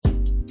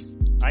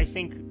I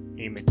think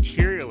a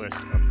materialist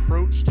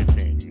approach to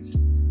things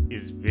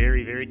is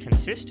very, very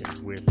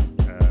consistent with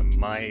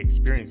my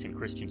experience in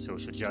Christian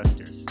social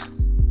justice.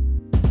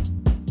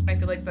 I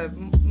feel like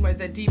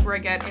the deeper I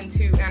get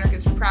into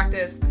anarchist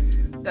practice,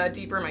 the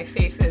deeper my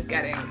faith is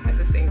getting at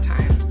the same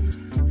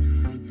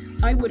time.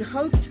 I would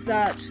hope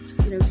that,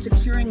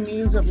 securing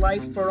means of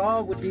life for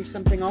all would be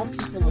something all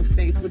people of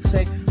faith would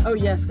say, oh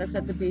yes, that's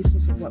at the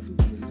basis of what we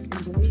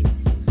believe.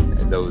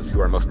 Those who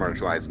are most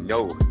marginalized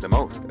know the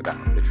most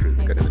about the true,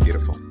 the good, and the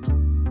beautiful.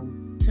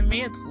 To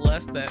me, it's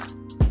less that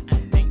I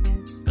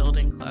think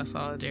building class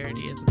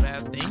solidarity is a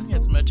bad thing,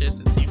 as much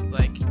as it seems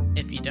like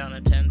if you don't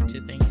attend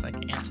to things like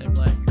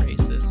anti-Black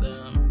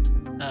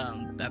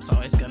racism, that's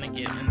always going to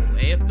get in the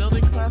way of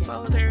building class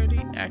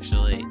solidarity,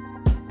 actually.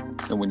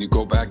 And when you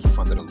go back, you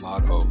find that a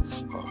lot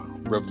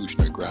of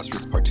revolutionary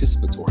grassroots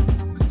participatory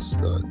movements,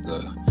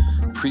 the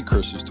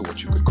precursors to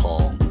what you could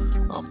call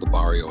the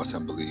barrio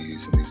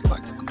assemblies and these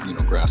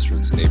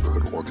grassroots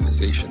neighborhood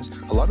organizations,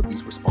 a lot of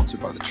these were sponsored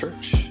by the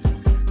church.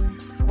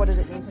 What does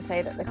it mean to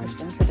say that the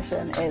Christian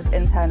tradition is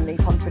internally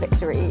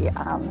contradictory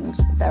and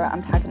there are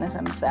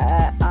antagonisms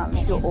there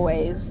and you're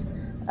always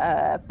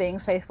being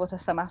faithful to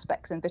some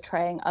aspects and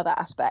betraying other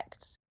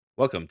aspects?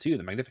 Welcome to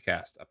the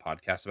Magnificast, a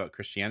podcast about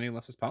Christianity and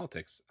leftist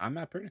politics. I'm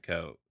Matt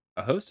Pernico,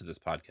 a host of this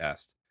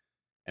podcast,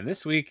 and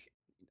this week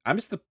I'm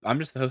just the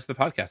host of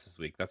the podcast this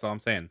week. That's all I'm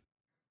saying.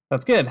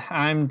 That's good.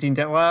 I'm Dean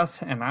Detloff,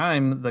 and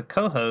I'm the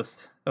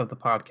co-host of the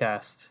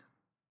podcast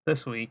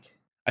this week.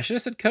 I should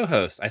have said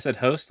co-host. I said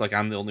host like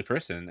I'm the only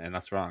person, and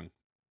that's wrong.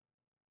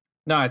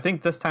 No, I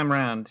think this time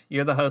around,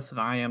 you're the host and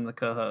I am the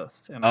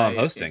co-host. And I'm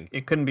hosting.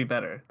 It couldn't be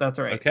better. That's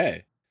right.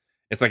 Okay.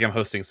 It's like I'm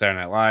hosting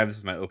Saturday Night Live. This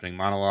is my opening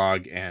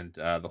monologue, and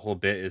the whole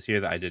bit is here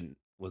that I didn't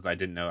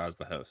know I was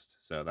the host.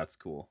 So that's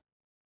cool.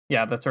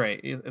 Yeah, that's right.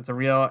 It's a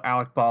real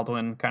Alec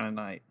Baldwin kind of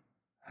night.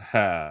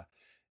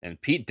 And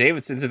Pete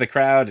Davidson's in the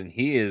crowd, and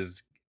he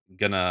is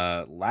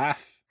gonna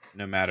laugh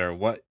no matter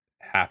what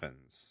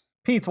happens.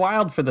 Pete's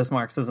wild for this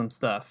Marxism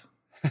stuff.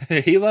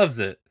 He loves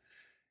it.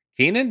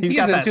 Keenan, he's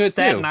got that into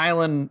Staten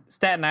it too.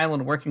 Staten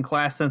Island working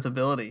class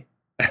sensibility.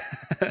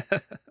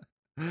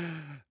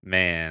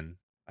 Man,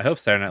 I hope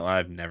Saturday Night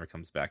Live never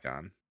comes back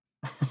on.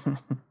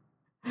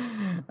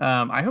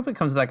 I hope it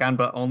comes back on,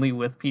 but only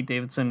with Pete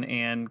Davidson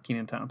and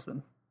Kenan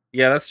Thompson.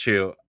 Yeah, that's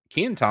true.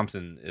 Kenan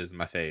Thompson is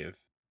my fave.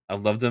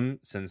 I've loved him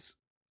since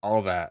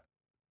all that.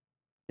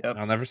 Yep.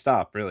 I'll never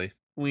stop, really.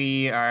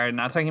 We are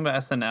not talking about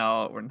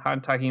SNL. We're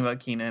not talking about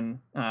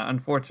Kenan,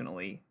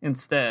 unfortunately.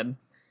 Instead,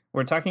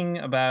 we're talking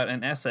about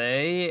an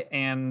essay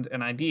and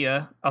an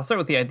idea. I'll start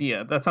with the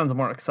idea. That sounds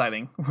more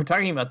exciting. We're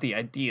talking about the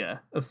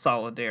idea of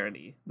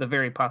solidarity, the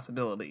very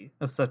possibility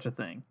of such a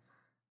thing.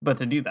 But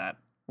to do that,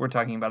 we're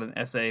talking about an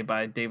essay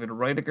by David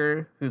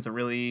Roediger, who's a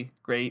really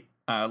great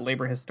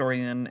labor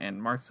historian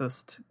and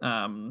Marxist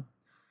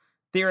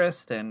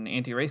theorist and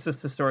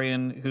anti-racist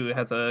historian who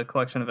has a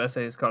collection of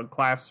essays called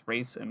Class,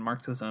 Race, and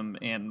Marxism.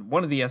 And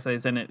one of the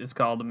essays in it is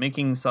called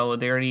Making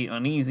Solidarity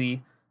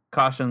Uneasy,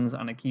 Cautions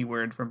on a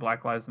Keyword from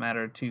Black Lives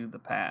Matter to the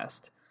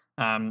Past.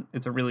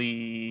 It's a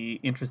really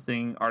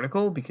interesting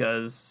article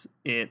because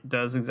it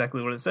does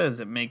exactly what it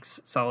says. It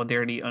makes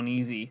solidarity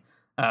uneasy,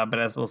 but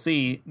as we'll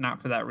see, not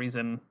for that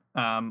reason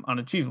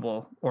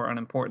unachievable or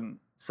unimportant.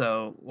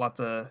 So lots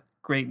of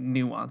great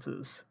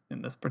nuances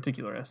in this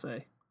particular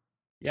essay.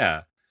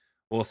 Yeah.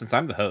 Well, since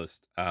I'm the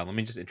host, let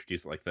me just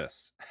introduce it like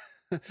this.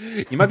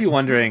 You might be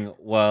wondering,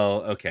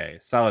 well, okay,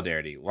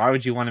 solidarity. Why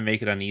would you want to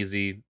make it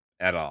uneasy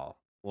at all?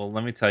 Well,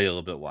 let me tell you a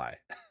little bit why.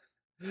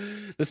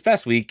 This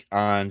past week,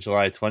 on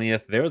July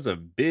 20th, there was a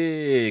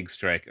big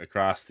strike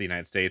across the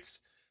United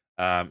States,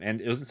 and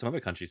it was in some other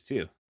countries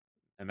too.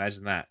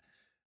 Imagine that.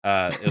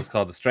 It was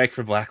called the Strike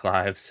for Black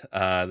Lives.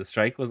 The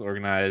strike was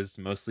organized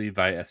mostly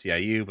by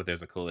SEIU, but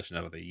there's a coalition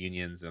of other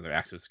unions and other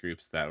activist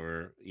groups that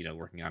were,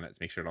 working on it to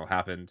make sure it all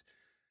happened.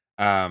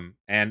 And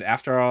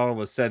after all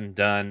was said and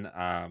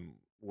done,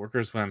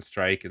 workers went on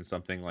strike in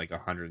something like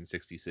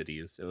 160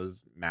 cities. It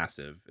was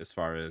massive as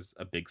far as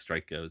a big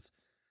strike goes.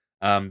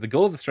 The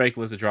goal of the strike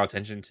was to draw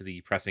attention to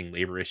the pressing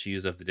labor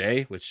issues of the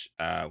day, which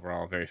we're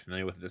all very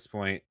familiar with at this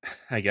point,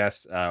 I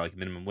guess, like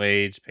minimum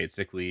wage, paid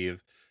sick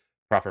leave,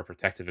 proper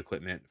protective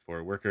equipment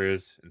for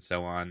workers, and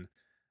so on.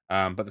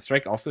 But the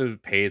strike also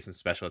paid some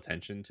special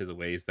attention to the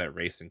ways that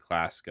race and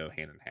class go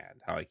hand in hand.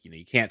 How,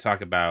 you can't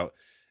talk about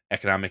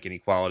economic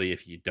inequality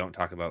if you don't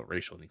talk about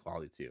racial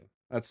inequality too.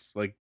 That's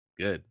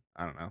good.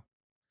 I don't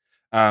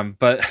know.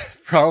 But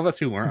for all of us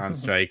who weren't on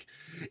strike,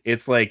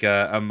 it's like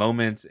a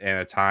moment and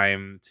a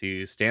time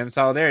to stand in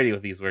solidarity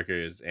with these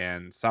workers.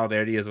 And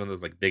solidarity is one of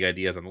those big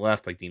ideas on the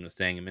left, like Dean was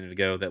saying a minute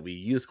ago, that we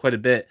use quite a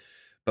bit.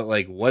 But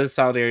what does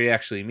solidarity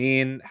actually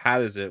mean? How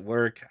does it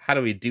work? How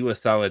do we do a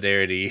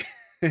solidarity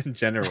in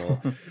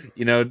general?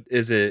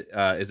 Is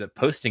it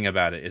posting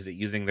about it? Is it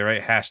using the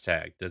right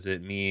hashtag? Does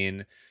it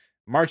mean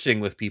marching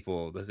with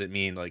people? Does it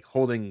mean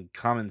holding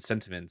common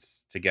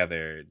sentiments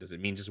together? Does it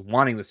mean just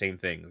wanting the same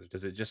things?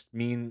 Does it just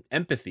mean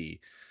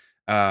empathy?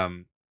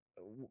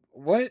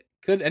 What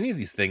could any of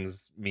these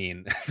things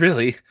mean,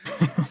 really?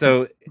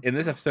 So, in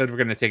this episode, we're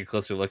going to take a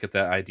closer look at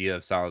the idea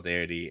of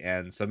solidarity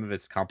and some of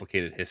its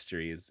complicated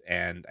histories.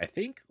 And I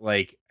think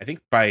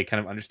by kind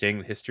of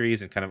understanding the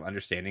histories and kind of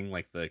understanding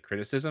like the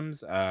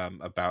criticisms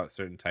about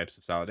certain types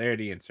of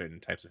solidarity and certain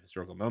types of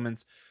historical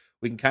moments,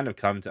 we can kind of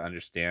come to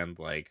understand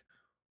like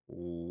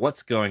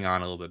what's going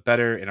on a little bit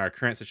better in our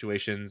current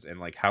situations and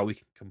like how we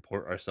can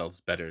comport ourselves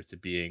better to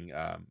being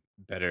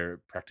better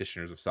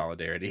practitioners of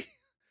solidarity.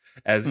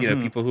 As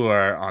Hmm. people who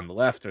are on the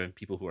left or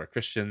people who are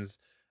Christians,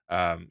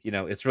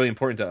 it's really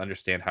important to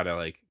understand how to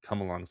like come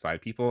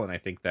alongside people, and I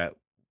think that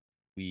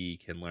we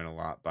can learn a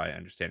lot by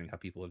understanding how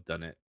people have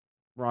done it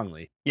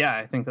wrongly. Yeah,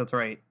 I think that's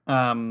right.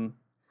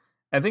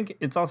 I think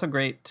it's also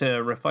great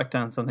to reflect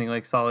on something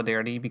like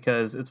solidarity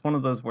because it's one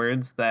of those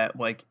words that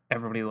like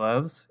everybody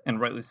loves, and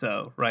rightly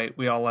so, right?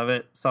 We all love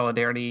it.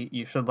 Solidarity,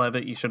 you should love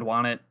it, you should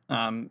want it,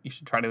 you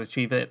should try to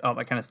achieve it, all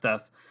that kind of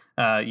stuff.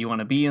 You want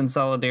to be in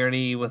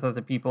solidarity with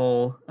other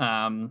people.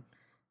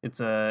 It's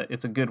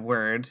a good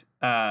word,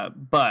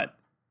 but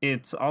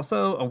it's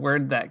also a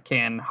word that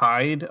can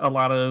hide a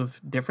lot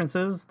of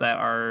differences that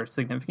are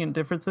significant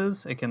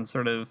differences. It can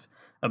sort of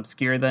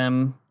obscure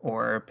them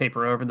or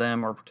paper over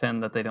them or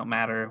pretend that they don't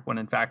matter when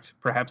in fact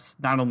perhaps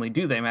not only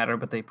do they matter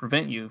but they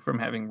prevent you from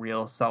having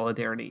real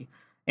solidarity.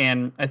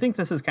 And I think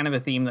this is kind of a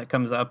theme that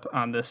comes up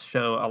on this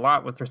show a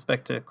lot with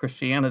respect to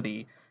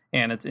Christianity,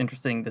 and it's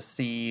interesting to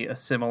see a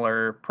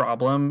similar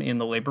problem in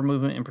the labor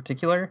movement in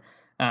particular.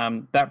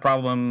 That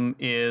problem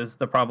is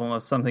the problem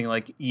of something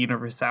like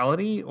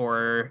universality,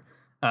 or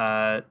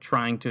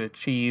trying to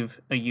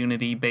achieve a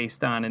unity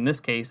based on, in this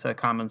case, a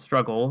common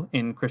struggle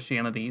in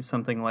Christianity,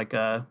 something like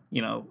a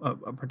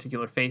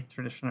particular faith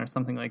tradition or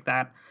something like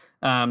that.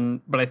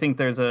 But I think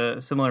there's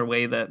a similar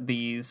way that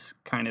these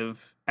kind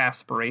of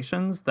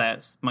aspirations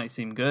that might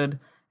seem good,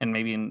 and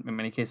maybe in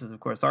many cases, of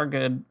course, are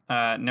good,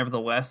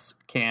 nevertheless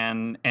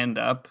can end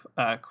up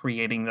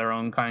creating their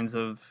own kinds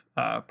of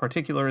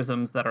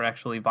particularisms that are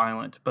actually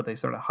violent, but they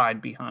sort of hide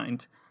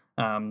behind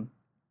um,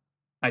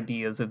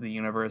 ideas of the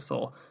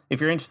universal. If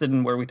you're interested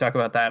in where we talk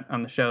about that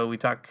on the show, we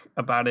talk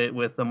about it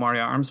with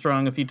Maria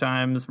Armstrong a few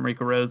times.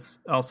 Marika Rose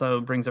also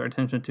brings our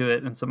attention to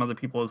it, and some other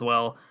people as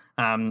well.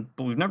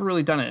 But we've never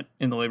really done it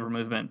in the labor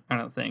movement, I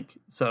don't think.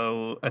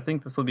 So I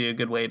think this will be a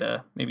good way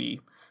to maybe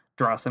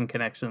draw some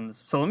connections.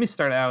 So let me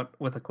start out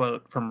with a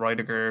quote from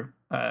Reutiger,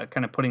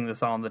 kind of putting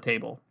this all on the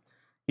table.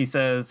 He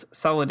says,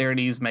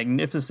 "Solidarity's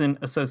magnificent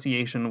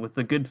association with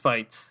the good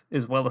fights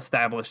is well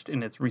established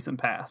in its recent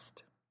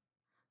past.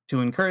 To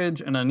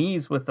encourage an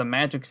unease with the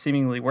magic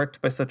seemingly worked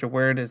by such a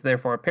word is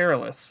therefore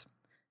perilous.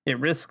 It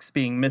risks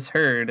being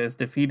misheard as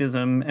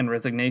defeatism and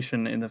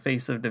resignation in the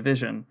face of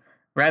division,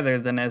 rather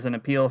than as an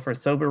appeal for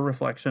sober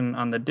reflection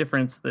on the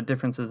difference that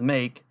differences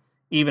make,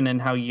 even in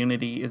how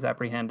unity is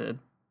apprehended.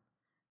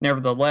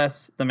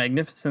 Nevertheless, the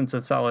magnificence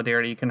of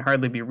solidarity can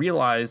hardly be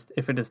realized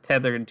if it is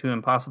tethered to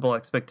impossible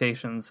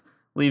expectations,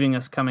 leaving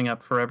us coming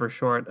up forever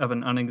short of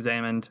an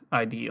unexamined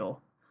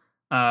ideal."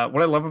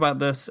 What I love about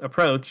this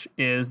approach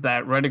is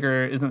that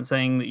Reutiger isn't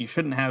saying that you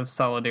shouldn't have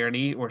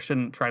solidarity or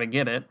shouldn't try to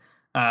get it,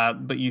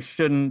 but you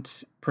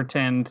shouldn't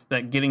pretend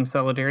that getting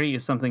solidarity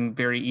is something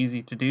very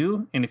easy to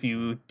do. And if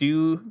you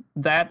do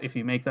that, if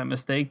you make that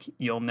mistake,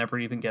 you'll never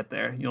even get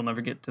there. You'll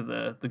never get to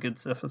the good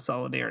stuff of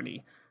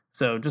solidarity.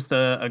 So just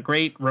a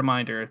great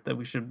reminder that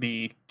we should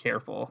be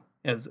careful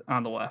as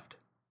on the left.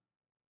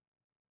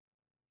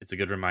 It's a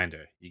good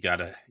reminder. You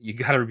gotta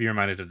be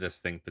reminded of this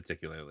thing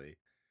particularly.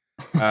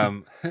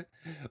 Um,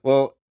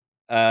 well,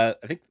 I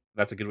think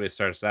that's a good way to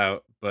start us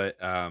out. But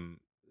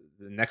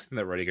the next thing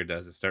that Rudiger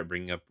does is start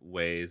bringing up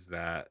ways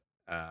that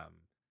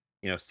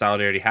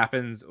solidarity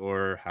happens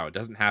or how it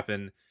doesn't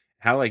happen.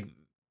 How like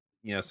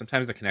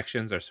sometimes the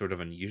connections are sort of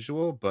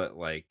unusual, but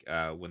like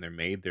when they're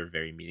made, they're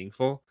very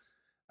meaningful.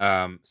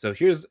 So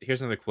here's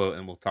another quote,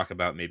 and we'll talk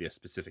about maybe a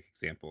specific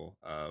example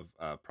of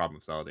problem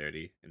of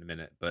solidarity in a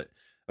minute. But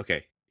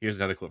okay, here's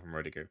another quote from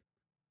Rudiger.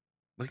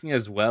 Looking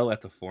as well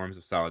at the forms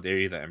of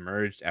solidarity that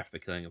emerged after the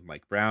killing of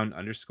Mike Brown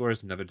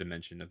underscores another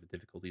dimension of the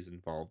difficulties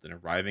involved in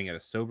arriving at a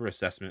sober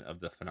assessment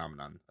of the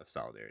phenomenon of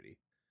solidarity.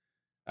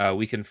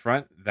 We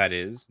confront, that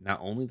is, not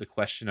only the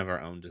question of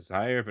our own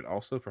desire, but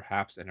also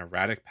perhaps an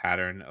erratic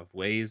pattern of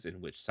ways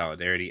in which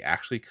solidarity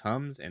actually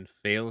comes and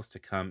fails to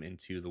come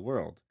into the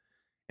world.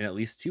 In at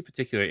least two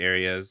particular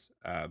areas,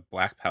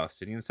 Black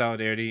Palestinian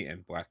solidarity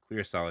and Black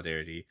queer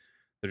solidarity,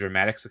 the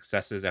dramatic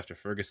successes after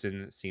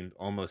Ferguson seemed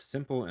almost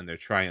simple in their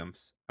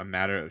triumphs, a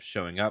matter of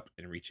showing up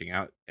and reaching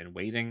out and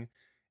waiting.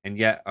 And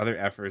yet, other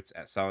efforts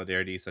at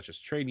solidarity, such as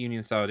trade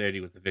union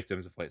solidarity with the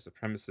victims of white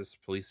supremacist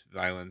police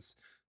violence,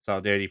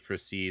 solidarity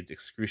proceeds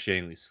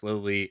excruciatingly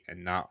slowly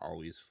and not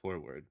always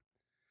forward.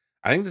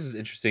 I think this is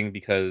interesting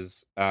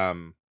because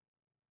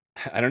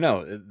I don't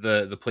know,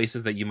 the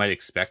places that you might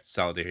expect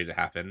solidarity to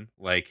happen,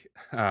 like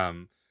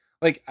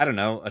I don't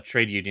know, a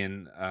trade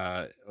union,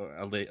 or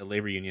a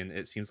labor union.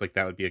 It seems like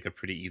that would be like a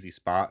pretty easy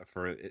spot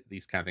for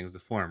these kind of things to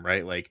form,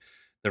 right? Like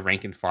the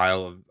rank and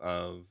file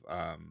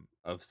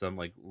of some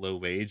like low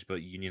wage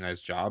but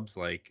unionized jobs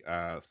like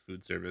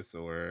food service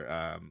or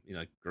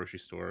like grocery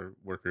store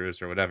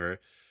workers or whatever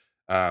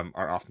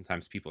are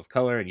oftentimes people of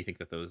color, and you think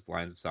that those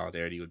lines of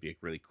solidarity would be like,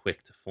 really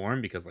quick to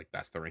form because like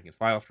that's the rank and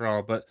file after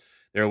all. But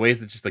there are ways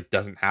that just like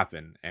doesn't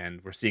happen,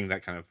 and we're seeing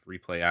that kind of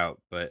replay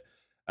out. But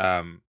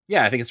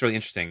yeah, I think it's really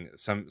interesting.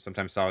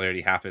 Sometimes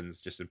solidarity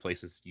happens just in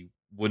places you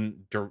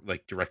wouldn't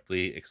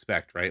directly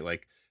expect, right?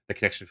 Like the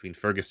connection between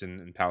Ferguson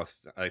and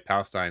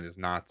Palestine is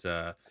not,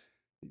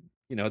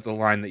 it's a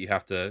line that you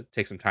have to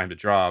take some time to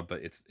draw,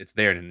 but it's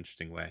there in an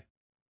interesting way.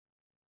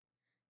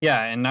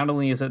 Yeah, and not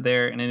only is it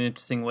there in an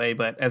interesting way,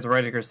 but as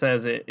Rudiger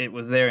says, it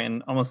was there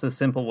in almost a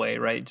simple way,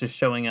 right? Just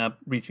showing up,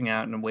 reaching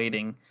out, and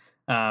waiting.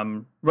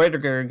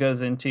 Rudiger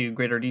goes into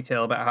greater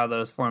detail about how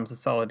those forms of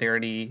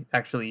solidarity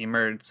actually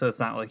emerged. So it's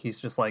not like he's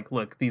just like,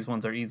 look, these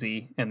ones are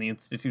easy and the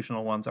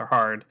institutional ones are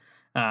hard.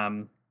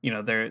 There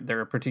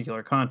are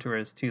particular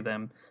contours to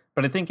them.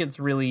 But I think it's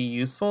really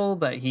useful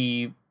that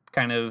he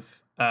kind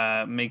of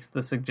makes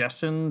the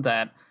suggestion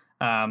that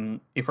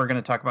if we're going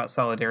to talk about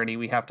solidarity,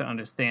 we have to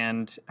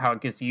understand how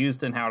it gets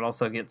used and how it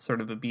also gets sort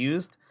of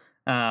abused.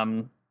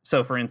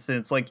 So, for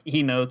instance, like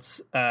he notes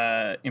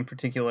in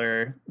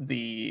particular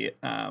the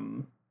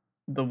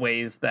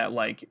ways that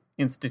like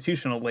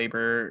institutional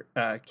labor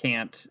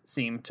can't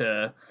seem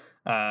to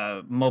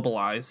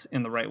mobilize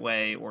in the right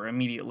way or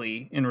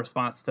immediately in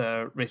response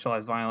to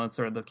racialized violence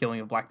or the killing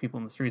of Black people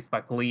in the streets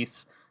by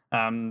police.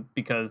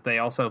 Because they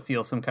also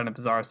feel some kind of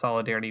bizarre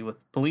solidarity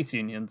with police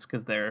unions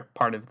because they're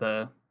part of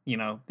the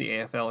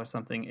AFL or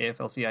something,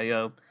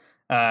 AFL-CIO.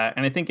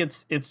 And I think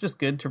it's just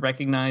good to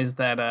recognize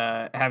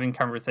that having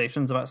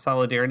conversations about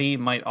solidarity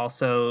might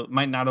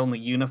not only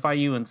unify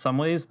you in some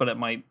ways, but it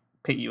might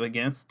pit you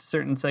against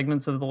certain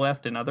segments of the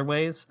left in other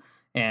ways.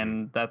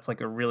 And that's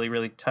like a really,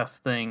 really tough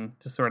thing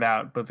to sort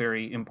out, but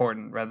very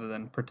important rather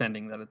than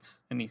pretending that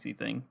it's an easy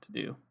thing to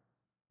do.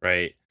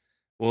 Right.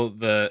 Well,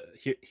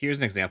 here's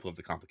an example of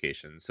the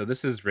complication. So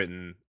this is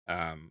written,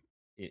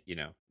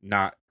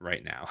 not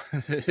right now,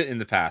 in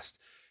the past,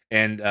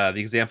 and the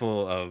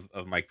example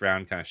of Mike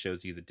Brown kind of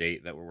shows you the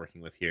date that we're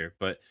working with here.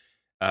 But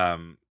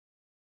um,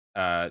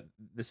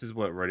 this is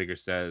what Rudiger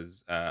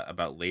says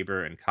about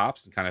labor and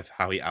cops, and kind of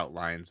how he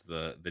outlines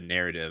the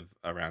narrative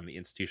around the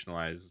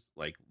institutionalized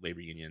like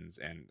labor unions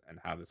and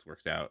how this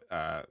works out,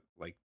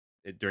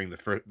 during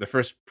the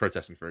first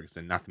protest in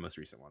Ferguson, not the most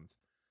recent ones.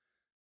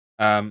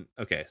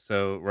 Okay,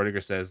 so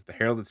Rudiger says the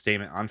heralded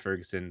statement on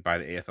Ferguson by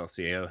the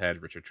AFL-CIO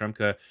head Richard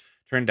Trumka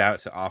turned out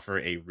to offer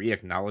a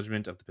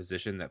re-acknowledgement of the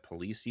position that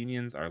police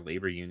unions are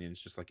labor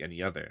unions just like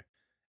any other.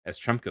 As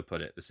Trumka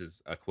put it, this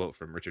is a quote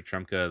from Richard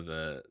Trumka,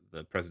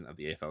 the president of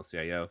the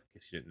AFL-CIO, in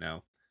case you didn't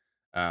know.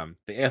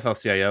 The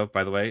AFL-CIO,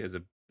 by the way, is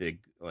a big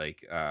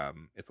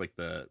it's like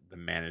the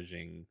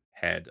managing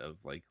head of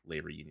like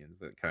labor unions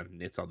that kind of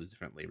knits all these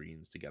different labor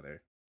unions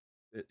together.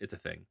 It's a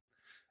thing.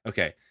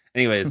 Okay.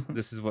 Anyways,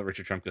 this is what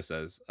Richard Trumka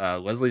says.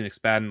 Leslie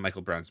McSpadden,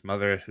 Michael Brown's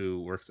mother,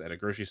 who works at a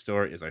grocery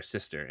store, is our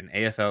sister, an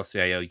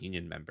AFL-CIO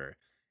union member.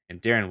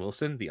 And Darren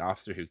Wilson, the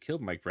officer who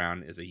killed Mike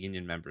Brown, is a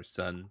union member's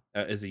son.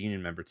 Is a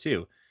union member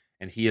too,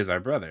 and he is our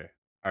brother.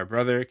 Our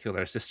brother killed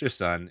our sister's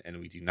son, and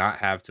we do not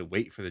have to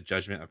wait for the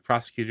judgment of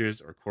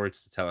prosecutors or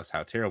courts to tell us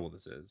how terrible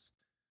this is.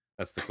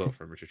 That's the quote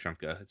from Richard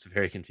Trumka. It's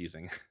very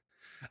confusing.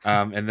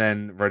 And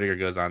then Rudiger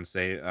goes on to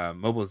say,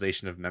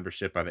 mobilization of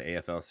membership by the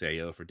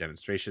AFL-CIO for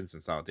demonstrations in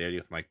solidarity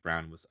with Mike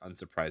Brown was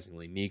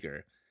unsurprisingly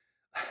meager.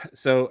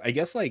 So I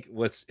guess like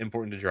what's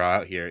important to draw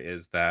out here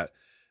is that,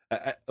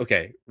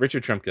 okay,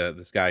 Richard Trumka,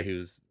 this guy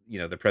who's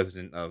the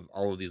president of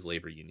all of these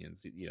labor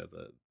unions, the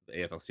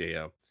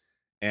AFL-CIO,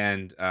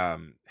 and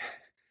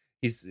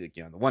he's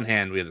on the one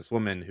hand we have this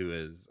woman who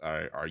is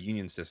our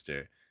union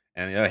sister,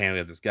 and on the other hand we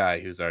have this guy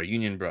who's our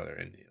union brother,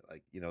 and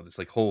like this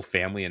like whole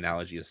family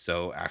analogy is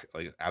so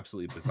like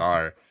absolutely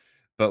bizarre,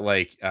 but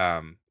like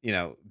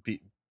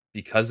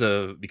because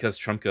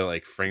Trumka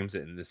like frames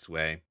it in this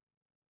way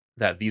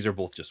that these are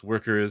both just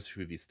workers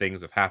who these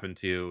things have happened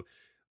to,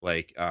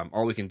 like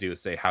all we can do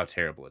is say how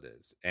terrible it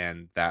is,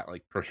 and that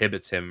like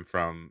prohibits him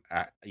from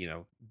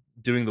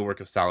doing the work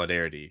of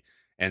solidarity.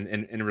 And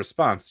in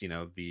response,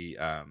 the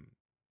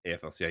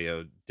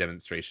AFL-CIO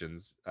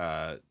demonstrations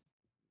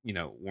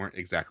weren't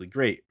exactly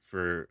great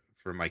for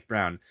Mike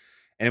Brown.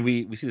 And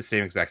we see the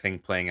same exact thing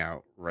playing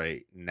out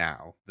right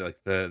now.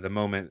 The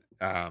moment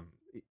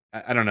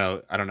I don't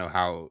know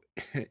how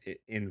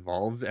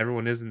involved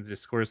everyone is in the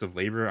discourse of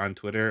labor on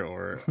Twitter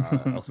or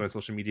elsewhere on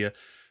social media,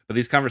 but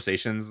these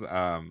conversations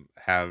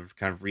have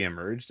kind of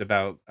reemerged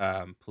about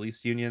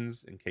police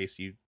unions. In case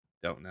you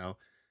don't know,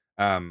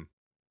 um,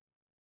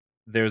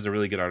 there's a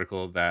really good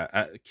article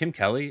that Kim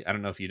Kelly. I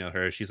don't know if you know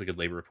her. She's a good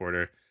labor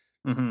reporter,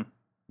 Hmm.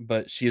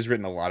 but she has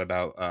written a lot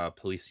about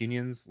police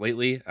unions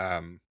lately.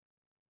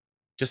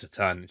 Just a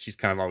ton. She's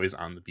kind of always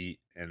on the beat,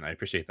 and I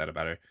appreciate that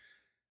about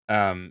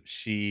her.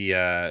 She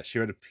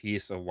wrote a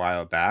piece a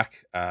while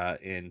back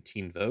in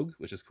Teen Vogue,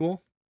 which is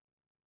cool.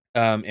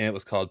 And it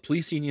was called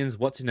 "Police Unions: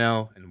 What to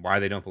Know and Why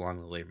They Don't Belong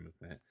in the Labor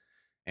Movement."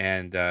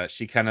 And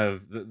she kind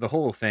of the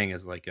whole thing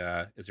is like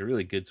is a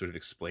really good sort of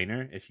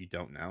explainer if you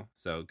don't know.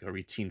 So go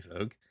read Teen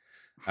Vogue.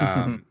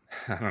 I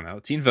don't know.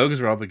 Teen Vogue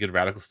is where all the good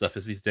radical stuff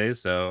is these days.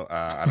 So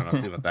I don't know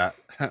what to do about that.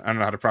 I don't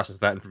know how to process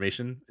that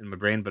information in my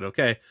brain, but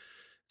okay,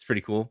 it's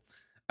pretty cool.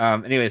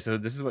 Anyway, so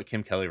this is what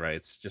Kim Kelly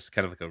writes, just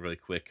kind of like a really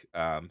quick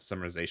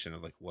summarization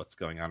of like what's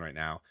going on right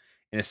now.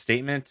 In a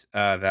statement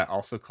that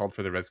also called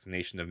for the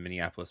resignation of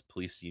Minneapolis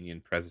Police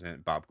Union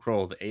President Bob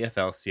Kroll, the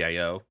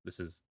AFL-CIO, this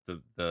is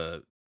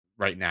the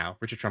right now,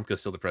 Richard Trumka is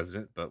still the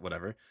president, but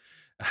whatever.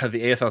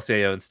 The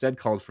AFL-CIO instead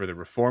called for the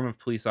reform of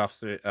police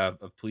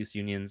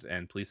unions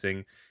and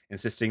policing,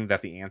 insisting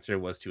that the answer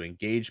was to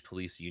engage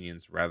police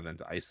unions rather than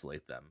to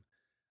isolate them.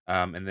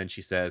 And then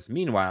she says,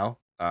 meanwhile,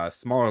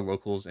 smaller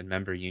locals and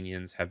member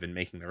unions have been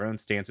making their own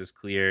stances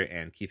clear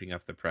and keeping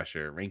up the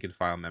pressure. Rank and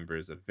file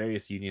members of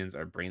various unions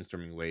are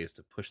brainstorming ways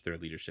to push their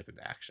leadership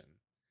into action.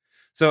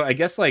 So I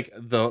guess like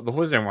the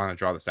whole reason I want to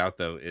draw this out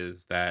though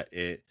is that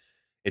it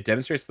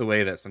demonstrates the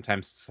way that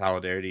sometimes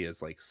solidarity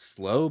is like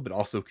slow but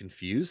also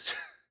confused.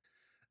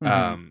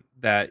 Hmm.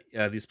 That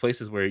these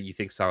places where you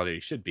think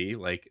solidarity should be,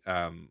 like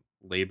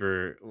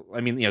labor.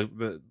 I mean,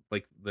 the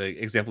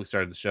example we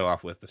started the show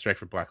off with, the strike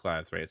for Black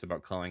Lives, right? It's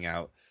about calling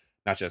out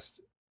not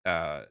just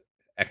uh,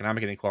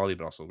 economic inequality,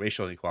 but also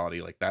racial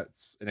inequality. Like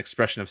that's an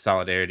expression of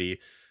solidarity,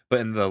 but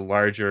in the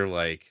larger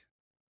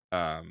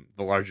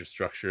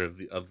structure of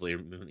the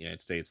labor movement in the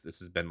United States, this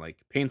has been like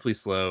painfully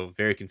slow,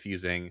 very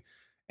confusing,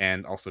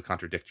 and also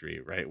contradictory,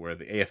 right? Where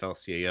the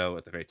AFL-CIO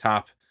at the very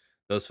top,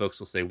 those folks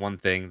will say one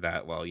thing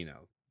that, well,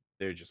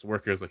 they're just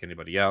workers like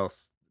anybody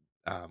else,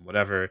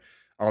 whatever.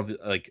 All the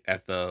like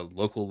at the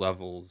local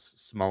levels,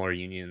 smaller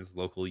unions,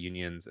 local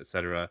unions,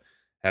 etc.,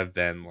 have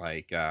been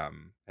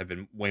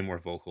way more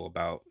vocal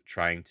about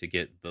trying to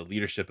get the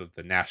leadership of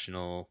the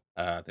national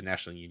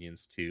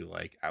unions to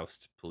like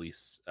oust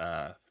police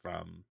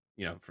from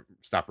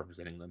stop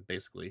representing them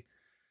basically.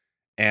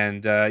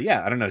 And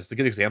yeah, I don't know, it's a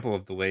good example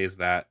of the ways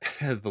that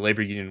the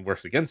labor union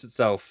works against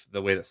itself,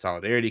 the way that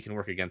solidarity can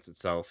work against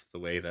itself, the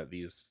way that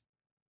these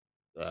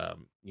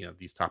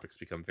topics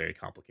become very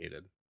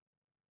complicated.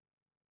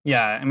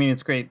 Yeah, I mean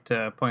it's great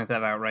to point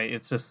that out, right?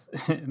 It's just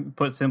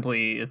put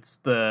simply, it's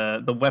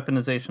the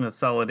weaponization of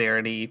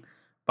solidarity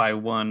by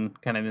one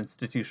kind of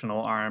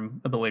institutional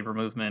arm of the labor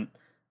movement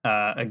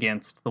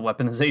against the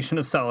weaponization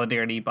of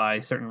solidarity by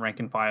certain rank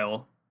and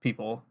file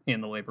people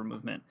in the labor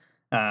movement.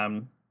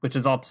 Which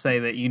is all to say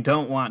that you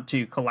don't want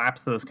to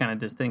collapse those kind of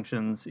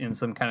distinctions in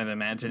some kind of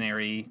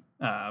imaginary,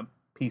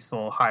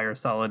 peaceful, higher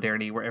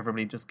solidarity where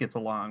everybody just gets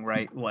along,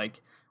 right?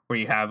 Like where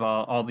you have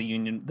all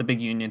the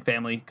big union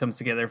family comes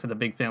together for the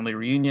big family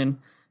reunion,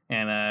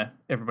 and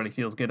everybody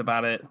feels good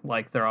about it,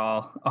 like they're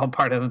all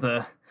part of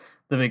the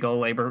big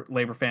old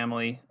labor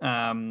family.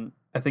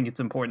 I think it's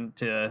important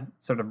to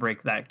sort of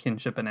break that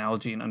kinship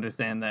analogy and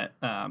understand that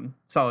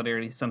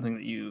solidarity is something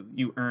that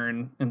you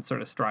earn and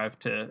sort of strive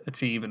to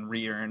achieve and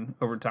re-earn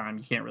over time.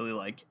 You can't really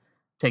like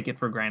take it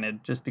for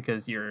granted just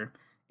because you're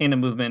in a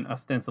movement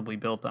ostensibly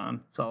built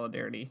on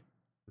solidarity.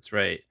 That's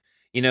right.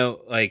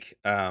 Like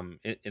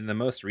in the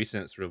most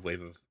recent sort of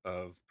wave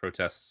of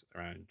protests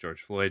around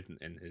George Floyd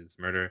and his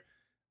murder,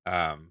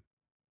 um,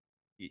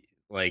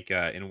 like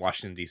in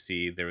Washington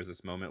D.C., there was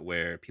this moment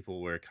where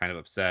people were kind of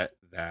upset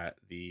that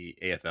the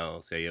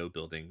AFL-CIO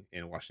building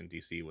in Washington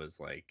D.C. was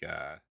like,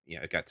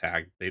 it got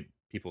tagged.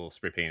 People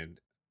spray painted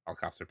 "All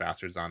cops are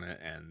bastards" on it,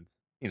 and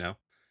you know,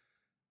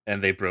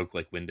 and they broke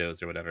like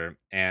windows or whatever.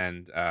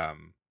 And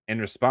in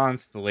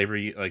response, like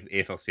the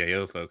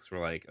AFL-CIO folks were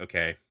like,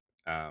 okay,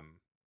 um,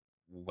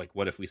 like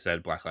what if we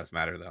said Black Lives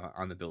Matter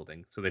on the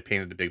building? So they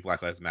painted a big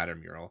Black Lives Matter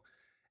mural,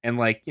 and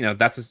like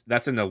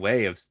that's in a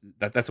way of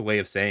that's a way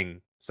of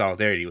saying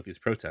solidarity with these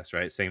protests,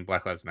 right? Saying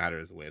Black Lives Matter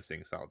is a way of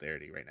saying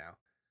solidarity right now,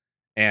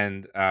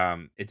 and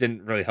it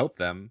didn't really help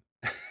them.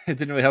 It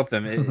didn't really help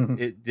them.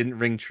 It didn't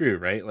ring true,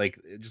 right? Like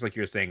just like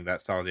you were saying,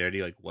 that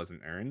solidarity like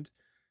wasn't earned.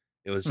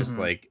 It was just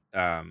Hmm. like,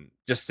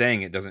 just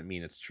saying it doesn't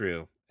mean it's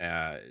true.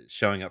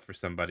 Showing up for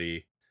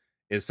somebody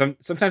is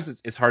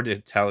sometimes it's hard to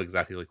tell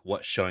exactly like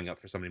what showing up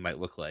for somebody might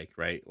look like,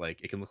 right?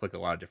 Like it can look like a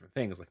lot of different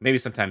things. Like maybe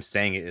sometimes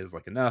saying it is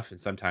like enough, and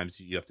sometimes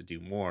you have to do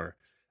more,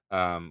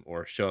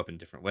 or show up in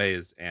different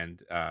ways.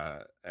 And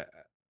I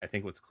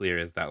think what's clear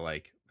is that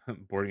like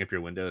boarding up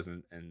your windows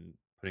and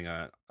putting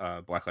a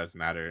Black Lives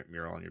Matter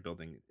mural on your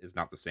building is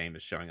not the same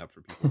as showing up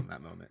for people in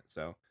that moment.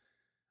 So,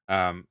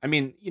 I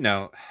mean,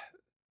 the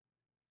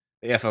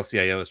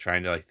AFL-CIO is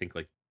trying to, I think,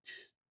 like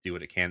do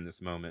what it can in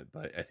this moment,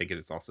 but I think it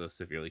is also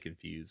severely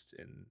confused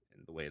in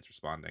the way it's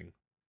responding.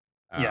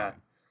 Yeah.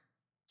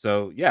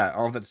 So yeah,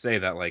 all of that to say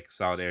that like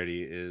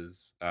solidarity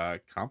is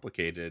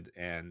complicated,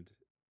 and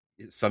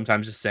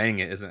sometimes just saying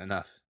it isn't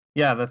enough.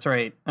 Yeah, that's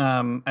right.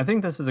 I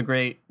think this is a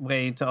great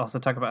way to also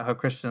talk about how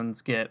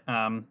Christians get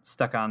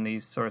stuck on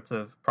these sorts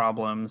of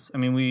problems. I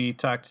mean, we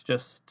talked I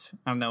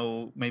don't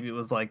know, maybe it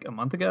was like a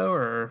month ago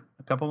or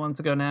a couple months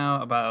ago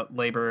now about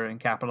labor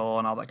and capital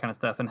and all that kind of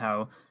stuff, and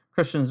how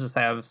Christians just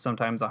have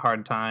sometimes a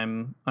hard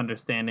time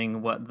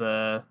understanding what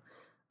the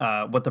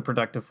what the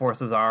productive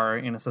forces are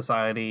in a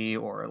society,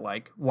 or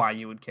like why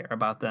you would care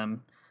about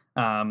them.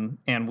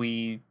 And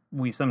we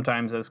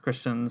sometimes as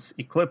Christians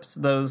eclipse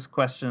those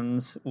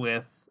questions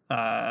with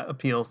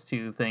appeals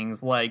to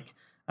things like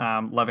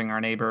loving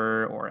our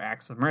neighbor or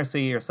acts of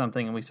mercy or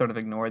something, and we sort of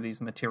ignore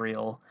these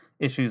material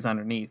issues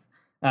underneath.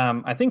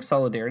 I think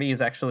solidarity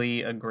is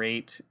actually a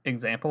great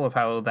example of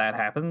how that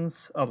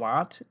happens a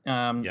lot,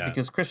 Yeah.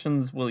 because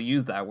Christians will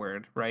use that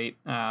word, right?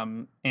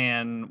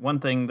 And one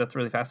thing that's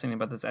really fascinating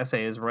about this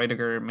essay is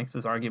Reutiger makes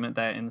this argument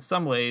that in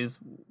some ways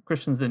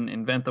Christians didn't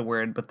invent the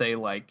word, but they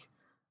like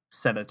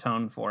set a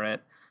tone for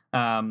it,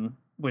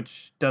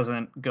 which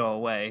doesn't go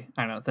away,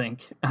 I don't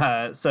think.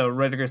 So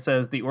Reutiger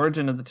says the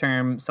origin of the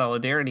term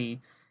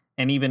solidarity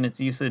and even its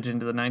usage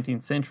into the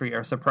 19th century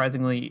are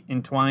surprisingly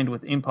entwined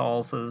with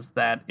impulses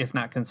that, if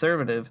not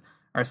conservative,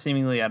 are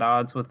seemingly at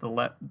odds with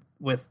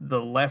the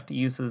left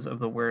uses of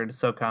the word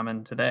so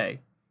common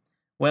today.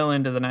 Well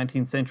into the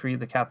 19th century,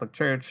 the Catholic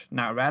Church,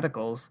 not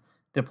radicals,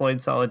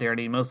 deployed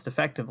solidarity most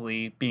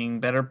effectively, being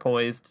better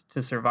poised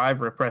to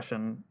survive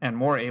repression and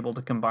more able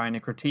to combine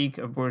a critique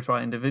of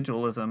bourgeois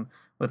individualism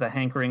with a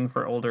hankering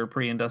for older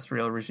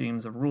pre-industrial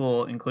regimes of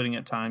rule, including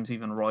at times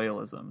even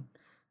royalism.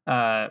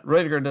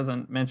 Reutiger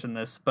doesn't mention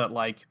this, but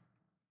like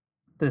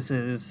this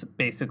is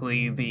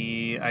basically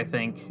the, I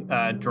think,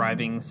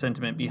 driving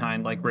sentiment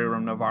behind like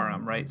Rerum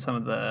Novarum, right? Some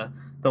of the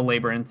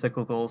labor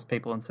encyclicals,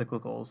 papal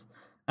encyclicals.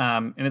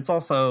 And it's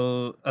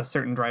also a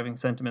certain driving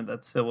sentiment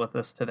that's still with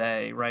us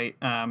today, right?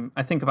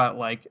 I think about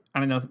like, I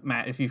don't know,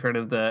 Matt, if you've heard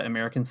of the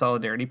American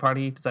Solidarity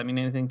Party. Does that mean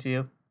anything to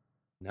you?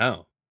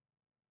 No.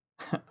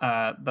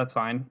 That's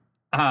fine.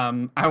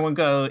 I won't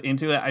go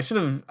into it. I should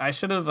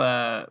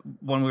have,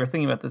 when we were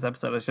thinking about this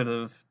episode, I should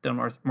have done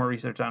more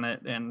research on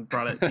it and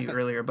brought it to you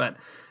earlier, but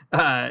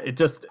it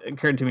just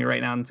occurred to me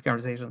right now in this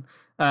conversation.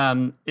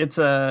 It's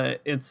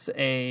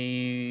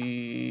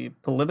a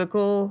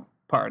political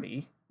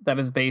party that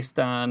is based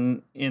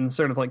on in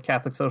sort of like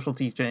Catholic social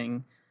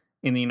teaching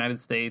in the United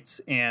States,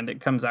 and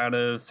it comes out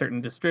of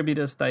certain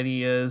distributist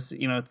ideas.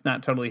 You know, it's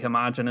not totally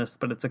homogenous,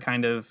 but it's a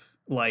kind of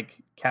like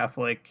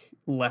Catholic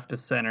left of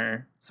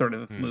center sort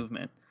of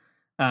movement.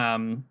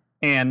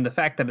 And the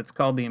fact that it's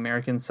called the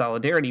American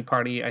Solidarity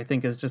Party, I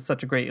think, is just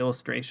such a great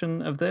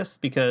illustration of this,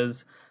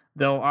 because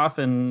they'll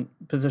often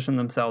position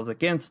themselves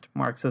against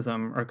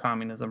Marxism or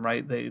communism,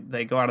 right?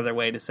 They go out of their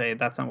way to say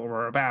that's not what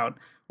we're about.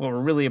 What we're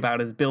really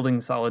about is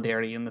building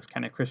solidarity in this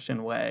kind of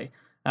Christian way.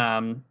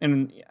 And,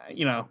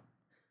 you know,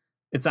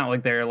 it's not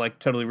like they're like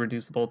totally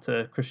reducible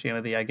to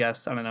Christianity, I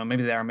guess. I don't know.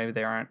 Maybe they are, maybe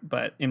they aren't.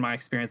 But in my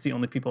experience, the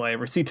only people I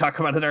ever see talk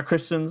about it are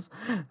Christians,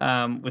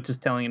 which is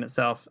telling in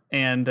itself.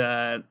 And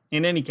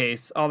in any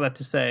case, all that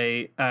to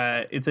say,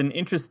 it's an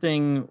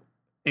interesting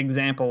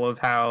example of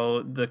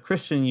how the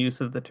Christian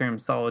use of the term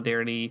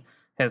solidarity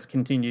has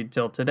continued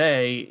till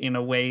today in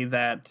a way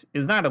that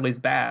is not always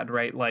bad,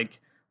 right? Like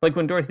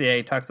when Dorothy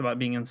A talks about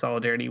being in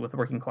solidarity with the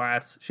working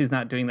class, she's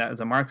not doing that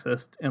as a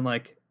Marxist. And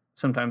like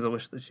sometimes I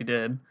wish that she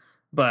did.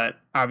 But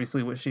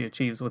obviously what she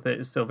achieves with it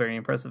is still very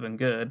impressive and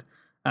good.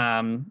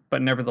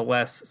 But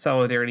nevertheless,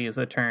 solidarity is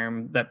a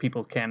term that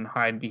people can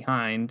hide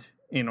behind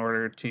in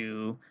order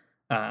to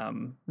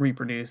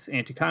reproduce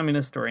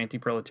anti-communist or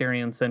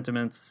anti-proletarian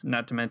sentiments,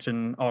 not to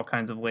mention all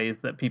kinds of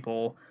ways that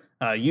people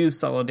use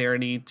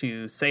solidarity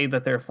to say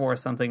that they're for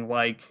something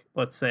like,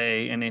 let's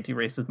say, an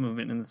anti-racist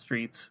movement in the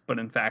streets, but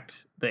in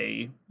fact,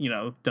 they, you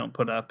know, don't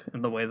put up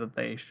in the way that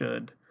they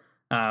should.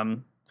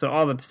 So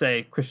all that to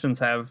say, Christians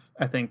have,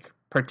 I think,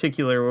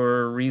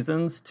 particular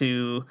reasons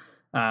to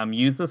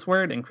use this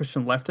word, and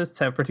Christian leftists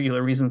have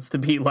particular reasons to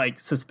be like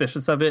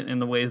suspicious of it in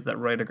the ways that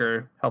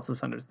Reutiger helps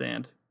us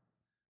understand.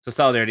 So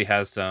solidarity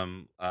has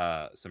some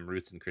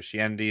roots in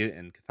Christianity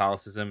and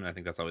Catholicism, and I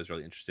think that's always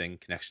really interesting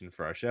connection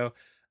for our show.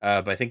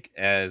 But I think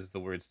as the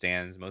word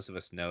stands, most of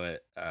us know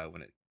it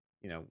when it,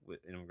 you know,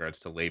 in regards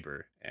to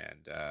labor.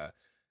 And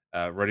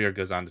Rodier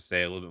goes on to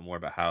say a little bit more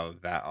about how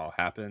that all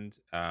happened.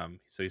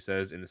 So he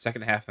says, in the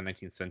second half of the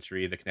 19th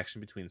century, the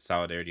connection between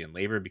solidarity and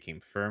labor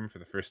became firm for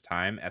the first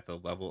time at the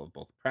level of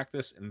both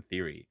practice and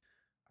theory.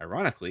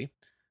 Ironically,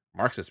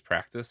 Marxist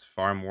practice,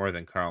 far more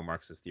than Karl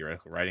Marx's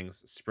theoretical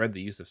writings, spread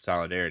the use of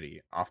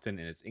solidarity, often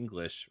in its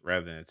English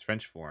rather than its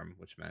French form,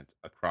 which meant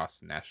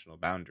across national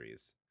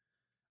boundaries.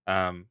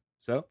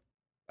 So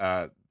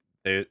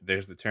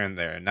there's the term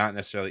there, not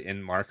necessarily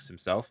in Marx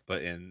himself,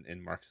 but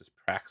in Marx's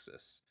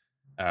praxis.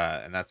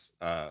 And that's,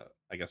 I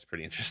guess,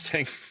 pretty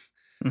interesting.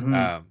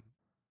 Mm-hmm.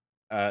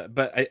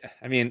 But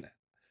I mean,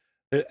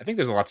 I think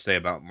there's a lot to say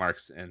about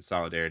Marx and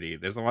solidarity.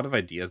 There's a lot of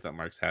ideas that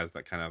Marx has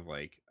that kind of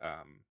like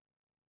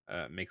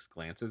makes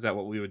glances at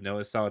what we would know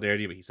as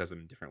solidarity, but he says them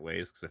in different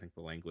ways because I think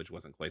the language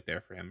wasn't quite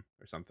there for him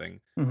or something.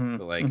 Mm-hmm.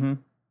 But like Mm-hmm.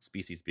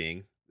 species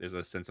being, there's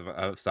a sense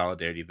of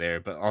solidarity there,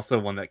 but also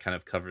one that kind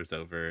of covers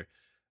over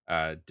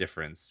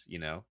difference, you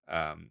know,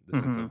 the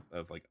sense Mm-hmm.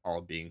 of like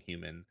all being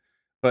human.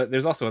 But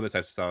there's also other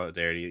types of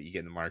solidarity that you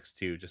get in Marx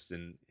too, just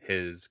in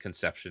his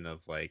conception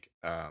of like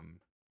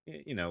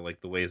you know,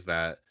 like the ways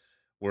that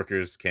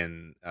workers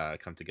can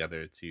come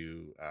together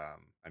to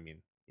I mean,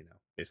 you know,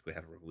 basically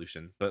have a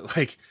revolution. But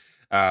like,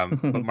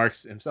 but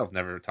Marx himself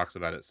never talks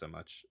about it so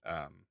much,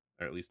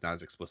 or at least not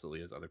as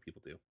explicitly as other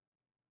people do.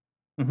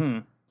 Hmm.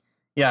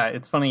 Yeah,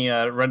 it's funny.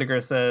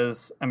 Rudiger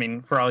says, I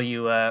mean, for all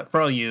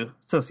you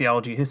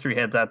sociology history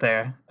heads out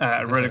there,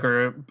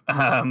 Rudiger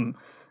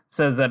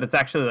says that it's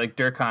actually like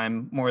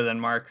Durkheim more than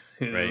Marx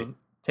who Right.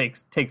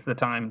 takes the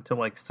time to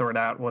like sort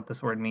out what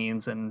this word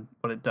means and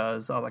what it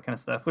does, all that kind of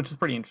stuff, which is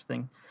pretty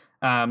interesting.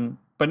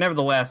 But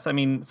nevertheless, I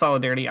mean,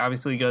 solidarity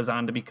obviously goes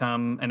on to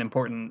become an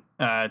important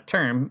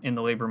term in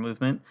the labor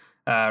movement,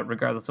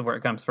 regardless of where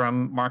it comes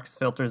from. Marx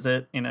filters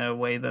it in a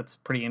way that's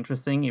pretty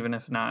interesting, even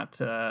if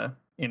not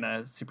in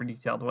a super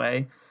detailed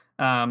way.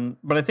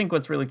 But I think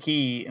what's really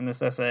key in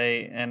this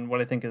essay, and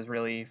what I think is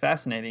really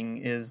fascinating,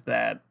 is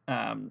that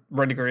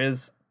Rudiger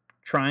is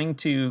trying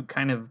to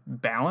kind of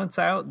balance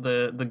out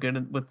the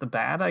good with the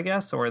bad, I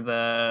guess, or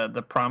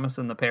the promise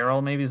and the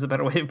peril, maybe is a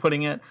better way of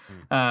putting it.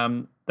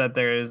 That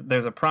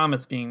there's a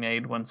promise being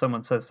made when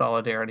someone says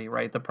solidarity,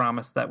 right? The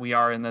promise that we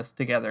are in this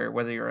together,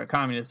 whether you're a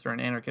communist or an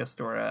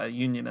anarchist or a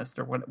unionist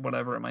or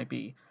whatever it might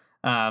be,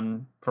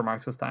 for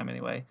Marx's time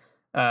anyway.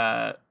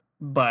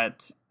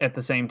 But at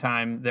the same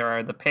time, there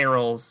are the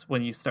perils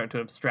when you start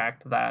to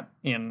abstract that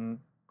in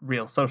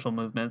real social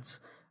movements,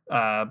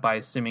 by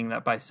assuming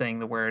that by saying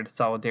the word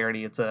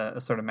solidarity, it's a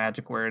sort of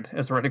magic word,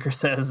 as Rudiger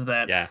says,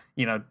 that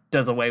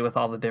does away with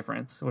all the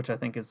difference, which I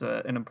think is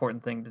an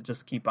important thing to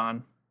just keep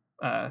on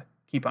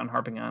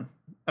harping on.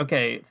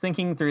 Okay,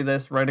 thinking through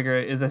this, Rudiger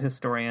is a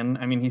historian.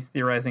 I mean, he's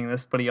theorizing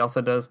this, but he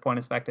also does point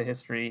us back to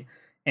history.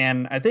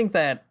 And I think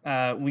that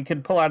we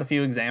could pull out a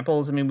few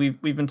examples. I mean,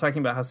 we've been talking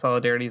about how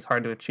solidarity is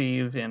hard to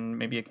achieve in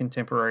maybe a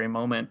contemporary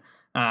moment,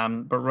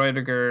 but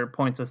Rudiger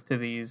points us to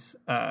these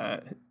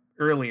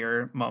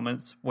earlier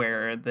moments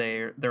where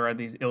there are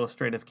these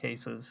illustrative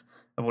cases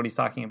of what he's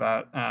talking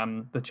about,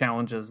 the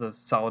challenges of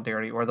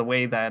solidarity, or the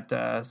way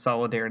that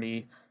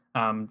solidarity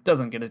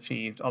doesn't get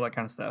achieved, all that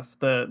kind of stuff.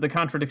 The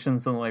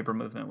contradictions in the labor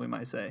movement, we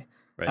might say.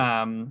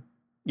 Right.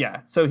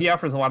 Yeah, so he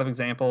offers a lot of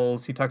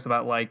examples. He talks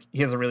about, like,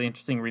 he has a really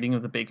interesting reading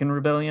of the Bacon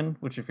Rebellion,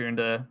 which if you're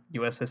into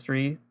U.S.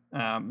 history,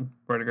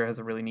 Rudiger has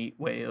a really neat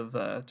way of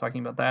talking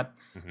about that.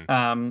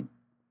 Mm-hmm.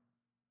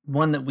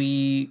 One that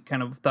we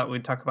kind of thought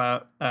we'd talk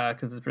about,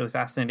 because it's really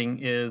fascinating,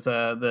 is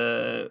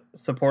the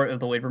support of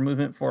the labor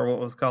movement for what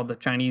was called the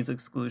Chinese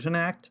Exclusion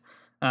Act.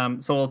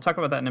 So we'll talk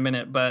about that in a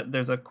minute, but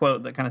there's a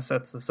quote that kind of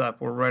sets this up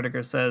where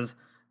Rudiger says,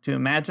 "To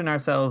imagine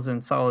ourselves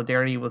in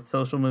solidarity with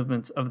social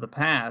movements of the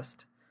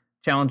past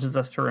challenges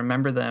us to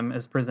remember them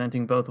as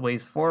presenting both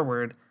ways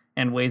forward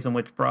and ways in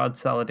which broad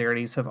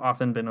solidarities have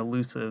often been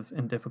elusive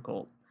and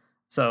difficult."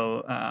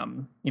 So,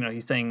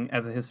 he's saying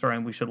as a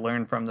historian, we should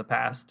learn from the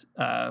past,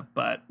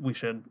 but we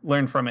should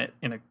learn from it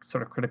in a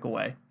sort of critical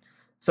way.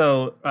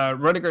 So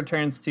Rudiger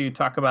turns to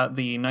talk about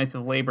the Knights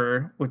of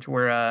Labor, which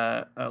were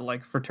a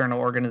like fraternal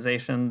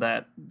organization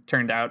that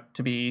turned out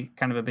to be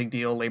kind of a big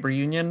deal labor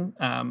union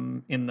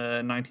in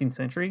the 19th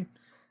century.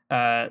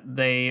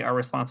 They are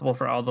responsible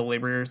for all the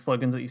labor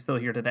slogans that you still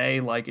hear today,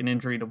 like "an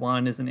injury to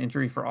one is an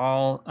injury for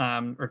all,"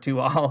 or "to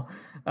all."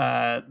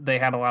 They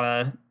had a lot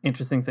of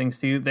interesting things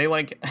too. They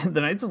the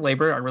Knights of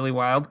Labor are really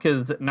wild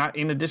because not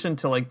in addition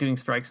to like doing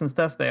strikes and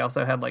stuff, they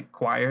also had like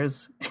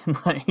choirs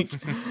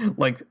and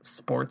like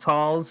sports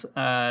halls.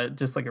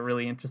 Just like a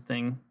really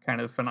interesting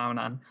kind of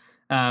phenomenon.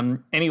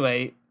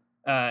 Anyway,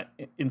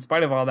 in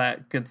spite of all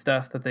that good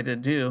stuff that they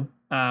did do,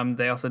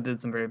 they also did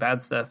some very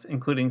bad stuff,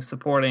 including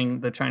supporting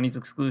the Chinese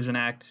Exclusion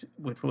Act,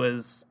 which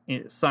was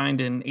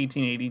signed in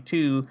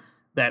 1882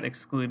 that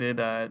excluded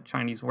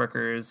Chinese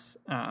workers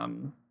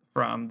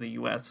from the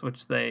U.S.,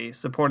 which they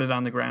supported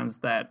on the grounds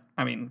that,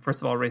 I mean,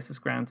 first of all, racist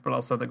grounds, but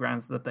also the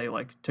grounds that they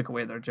like took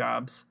away their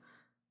jobs.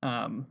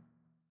 Anything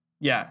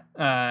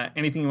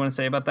you want to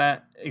say about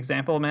that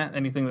example, Matt?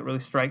 Anything that really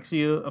strikes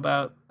you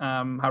about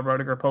how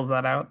Rudiger pulls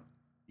that out?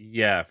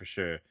 Yeah, for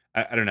sure.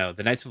 I don't know.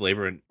 The Knights of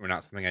Labor were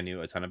not something I knew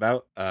a ton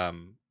about,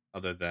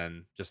 other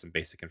than just some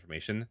basic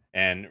information.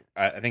 And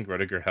I think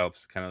Rudiger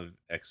helps kind of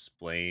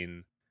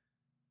explain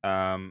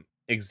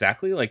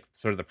exactly like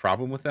sort of the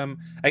problem with them.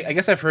 I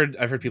guess I've heard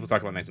people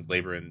talk about Knights of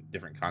Labor in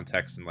different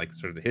contexts and like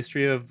sort of the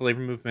history of the labor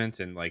movement,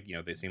 and like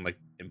they seem like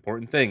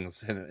important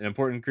things and an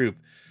important group.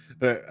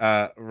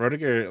 But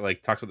Rudiger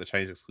like talks about the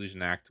Chinese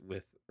Exclusion Act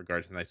with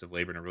regard to the Knights of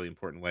Labor in a really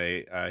important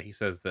way. He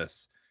says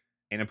this: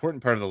 "An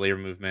important part of the labor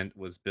movement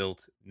was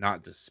built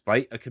not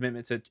despite a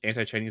commitment to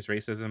anti-Chinese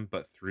racism,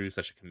 but through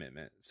such a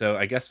commitment." So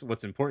I guess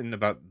what's important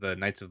about the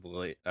Knights of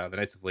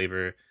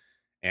Labor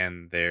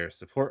and their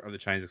support of the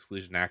Chinese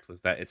Exclusion Act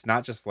was that it's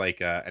not just like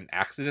an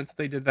accident that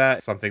they did that.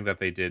 It's something that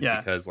they did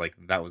because like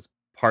that was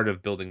part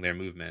of building their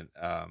movement.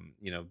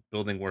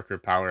 Building worker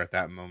power at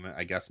that moment,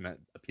 I guess, meant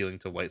appealing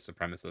to white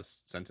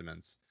supremacist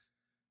sentiments.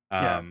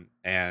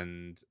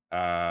 And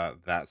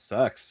that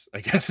sucks, I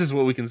guess, is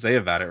what we can say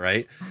about it,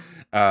 right?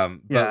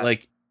 But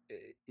like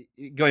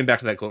going back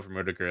to that quote from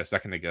Rudiger a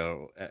second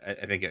ago,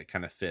 I think it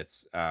kind of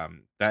fits.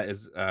 That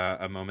is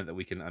a moment that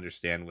we can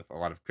understand with a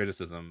lot of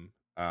criticism,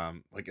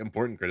 like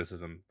important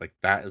criticism. Like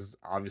that is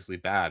obviously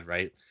bad,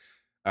 right?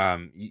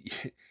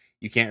 You,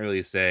 you can't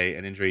really say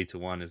an injury to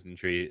one is an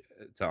injury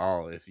to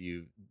all if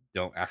you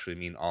don't actually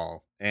mean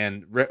all.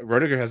 And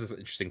Roediger has this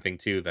interesting thing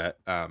too that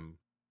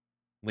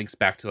links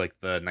back to like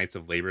the Knights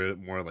of Labor,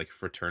 more like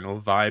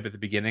fraternal vibe at the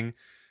beginning,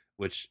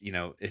 which,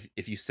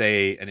 if you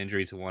say an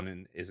injury to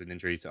one is an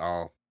injury to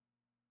all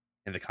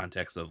in the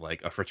context of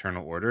like a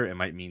fraternal order, it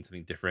might mean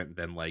something different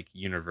than like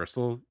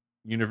universal,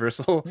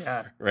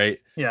 Yeah.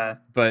 right? Yeah.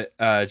 But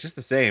just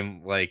the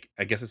same, like,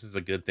 I guess this is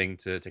a good thing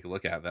to take a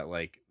look at, that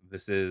like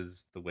this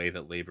is the way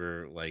that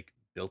labor like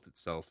built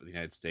itself in the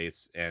United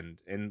States, and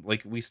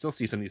like we still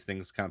see some of these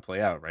things kind of play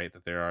out, right?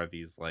 That there are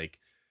these like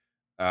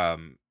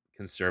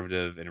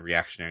conservative and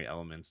reactionary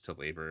elements to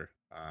labor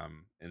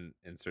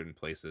in certain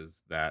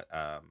places that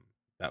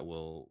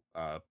will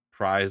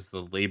prize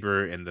the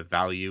labor and the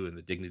value and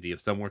the dignity of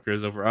some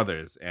workers over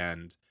others,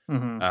 and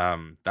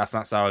Hmm. that's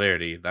not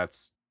solidarity.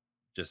 That's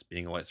just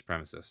being a white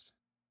supremacist.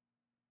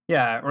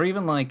 Yeah, or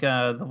even like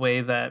the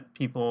way that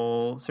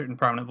people, certain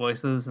prominent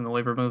voices in the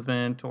labor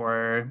movement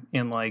or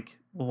in like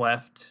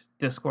left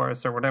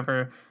discourse or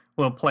whatever,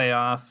 will play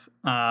off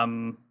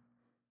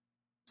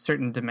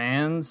certain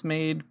demands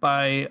made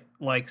by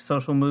like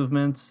social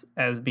movements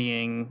as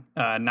being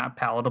not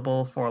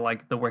palatable for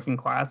like the working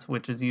class,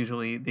 which is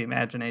usually the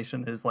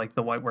imagination is like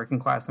the white working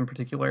class in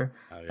particular.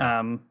 Oh,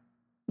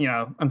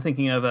 yeah. I'm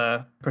thinking of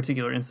a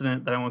particular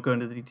incident that I won't go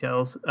into the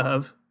details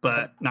of,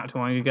 but not too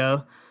long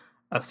ago,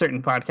 a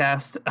certain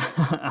podcast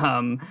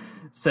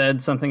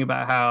said something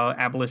about how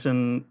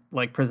abolition,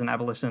 like prison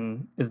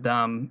abolition, is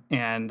dumb,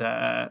 and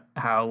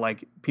how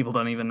like people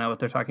don't even know what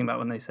they're talking about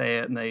when they say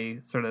it, and they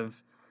sort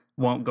of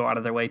won't go out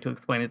of their way to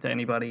explain it to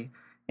anybody.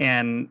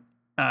 And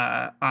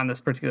on this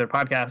particular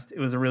podcast, it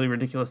was a really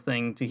ridiculous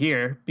thing to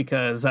hear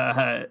because,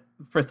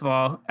 first of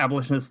all,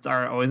 abolitionists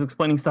are always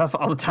explaining stuff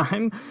all the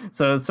time.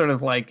 So it's sort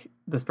of like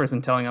this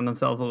person telling on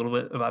themselves a little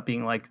bit about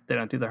being like they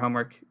don't do their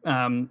homework.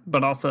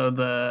 But also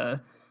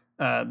the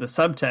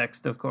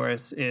subtext, of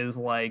course, is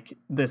like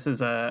this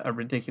is a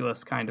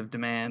ridiculous kind of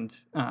demand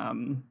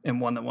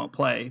and one that won't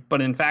play.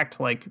 But in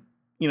fact, like,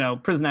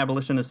 prison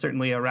abolition is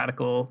certainly a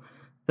radical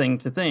thing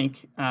to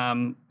think.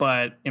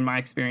 But in my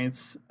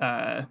experience,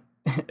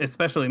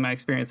 especially my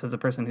experience as a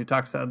person who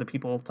talks to other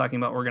people talking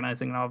about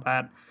organizing and all of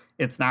that,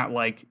 it's not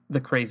like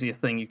the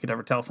craziest thing you could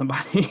ever tell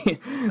somebody.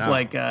 No.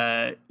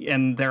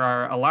 And there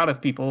are a lot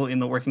of people in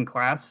the working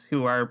class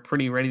who are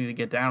pretty ready to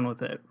get down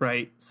with it,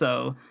 right?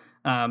 So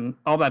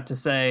all that to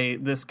say,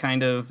 this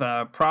kind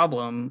of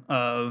problem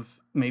of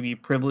maybe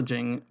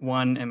privileging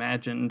one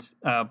imagined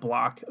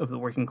block of the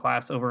working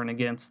class over and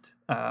against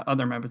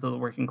other members of the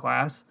working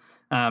class,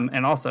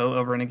 and also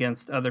over and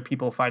against other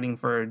people fighting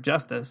for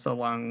justice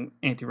along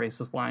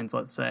anti-racist lines,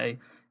 let's say,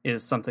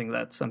 is something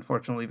that's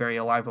unfortunately very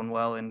alive and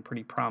well in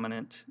pretty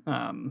prominent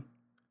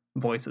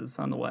voices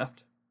on the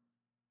left.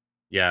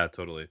 Yeah,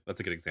 totally. That's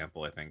a good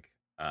example, I think,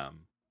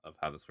 of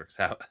how this works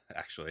out,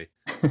 actually.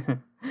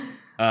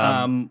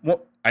 I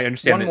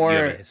understand that you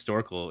have a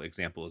historical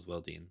example as well,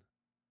 Dean.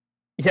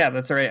 Yeah,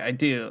 that's right. I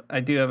do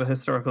have a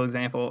historical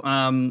example.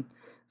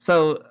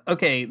 So,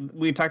 okay,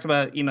 we talked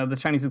about, the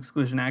Chinese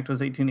Exclusion Act was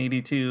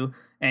 1882,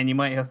 and you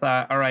might have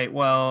thought, all right,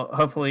 well,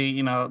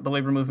 hopefully, the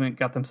labor movement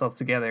got themselves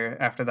together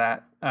after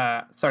that.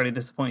 Sorry to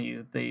disappoint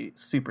you. They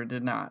super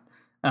did not.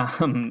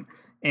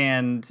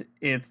 And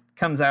it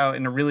comes out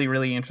in a really,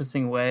 really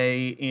interesting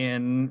way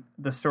in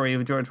the story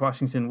of George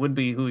Washington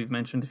Woodbey, who we've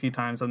mentioned a few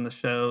times on the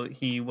show.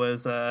 He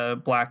was a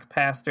black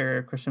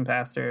pastor, Christian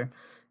pastor,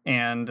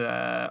 and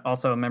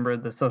also a member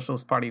of the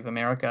Socialist Party of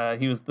America.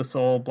 He was the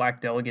sole black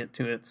delegate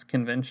to its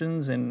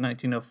conventions in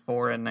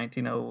 1904 and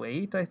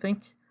 1908, I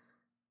think.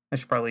 I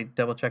should probably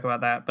double check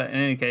about that. But in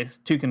any case,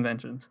 2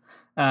 conventions.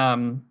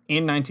 In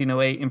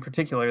 1908 in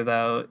particular,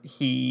 though,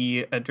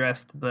 he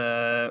addressed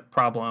the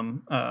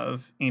problem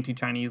of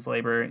anti-Chinese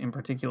labor in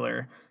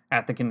particular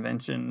at the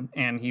convention,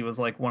 and he was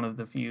like one of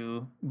the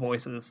few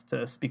voices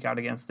to speak out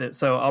against it.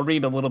 So I'll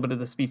read a little bit of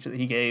the speech that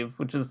he gave,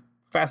 which is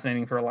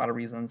fascinating for a lot of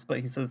reasons, but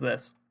he says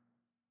this: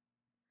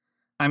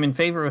 I'm in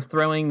favor of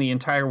throwing the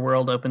entire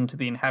world open to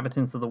the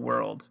inhabitants of the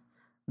world.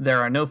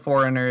 There are no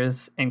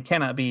foreigners, and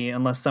cannot be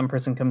unless some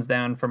person comes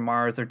down from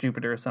Mars or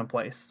Jupiter or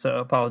someplace. So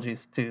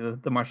apologies to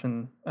the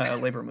Martian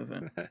labor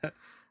movement.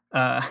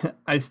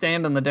 I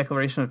stand on the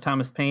declaration of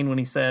Thomas Paine when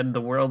he said, "The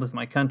world is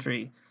my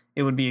country."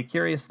 It would be a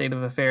curious state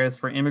of affairs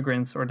for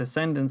immigrants or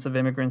descendants of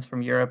immigrants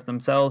from Europe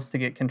themselves to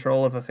get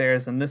control of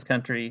affairs in this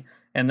country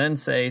and then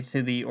say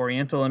to the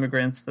Oriental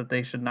immigrants that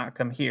they should not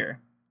come here.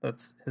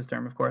 That's his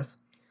term, of course.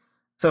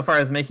 So far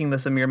as making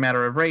this a mere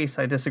matter of race,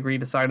 I disagree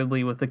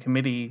decidedly with the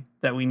committee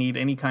that we need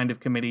any kind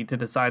of committee to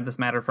decide this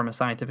matter from a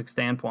scientific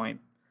standpoint.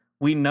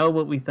 We know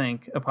what we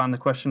think upon the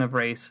question of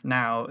race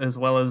now, as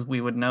well as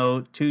we would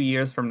know 2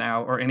 years from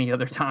now or any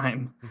other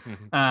time.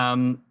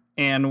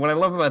 And what I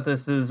love about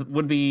this is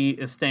Woodbey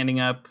is standing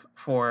up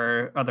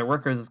for other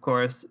workers, of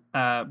course,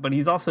 but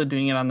he's also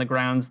doing it on the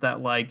grounds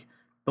that, like,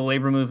 the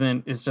labor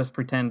movement is just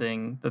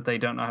pretending that they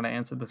don't know how to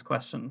answer this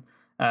question.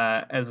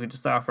 as we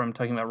just saw from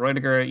talking about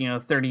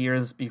Roediger, 30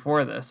 years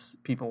before this,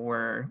 people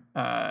were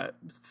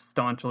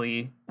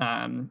staunchly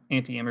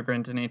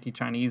anti-immigrant and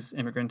anti-Chinese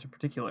immigrant in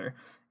particular.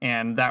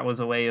 And that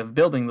was a way of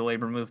building the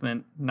labor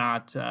movement,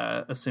 not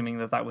assuming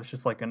that was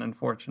just like an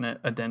unfortunate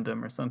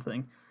addendum or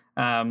something.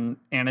 And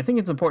I think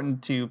it's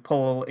important to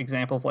pull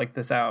examples like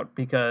this out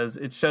because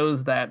it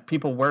shows that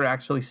people were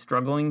actually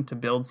struggling to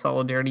build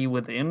solidarity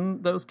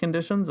within those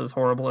conditions, as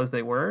horrible as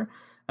they were.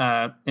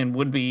 And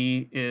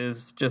Woodby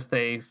is just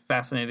a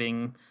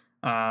fascinating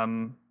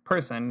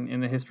person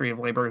in the history of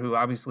labor who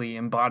obviously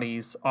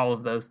embodies all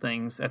of those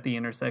things at the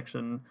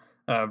intersection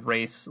of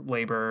race,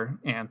 labor,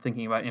 and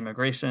thinking about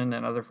immigration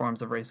and other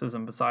forms of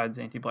racism besides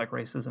anti-Black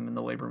racism in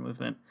the labor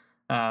movement.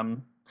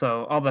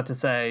 So all that to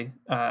say,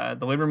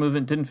 the labor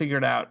movement didn't figure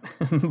it out,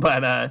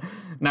 but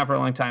not for a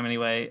long time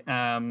anyway.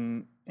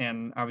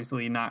 And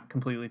obviously not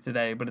completely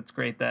today, but it's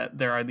great that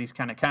there are these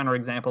kind of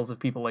counterexamples of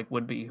people like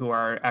Woodby who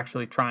are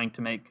actually trying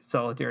to make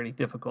solidarity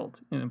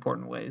difficult in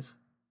important ways.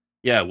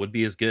 Yeah,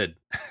 Woodby is good.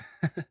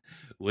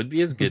 Woodby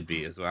is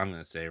goodby is what I'm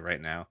going to say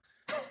right now.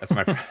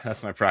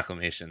 That's my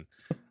proclamation.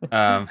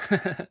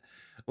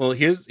 Well,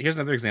 here's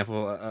another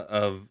example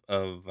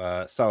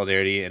of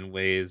solidarity and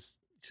ways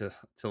to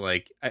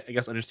like I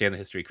guess understand the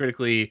history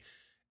critically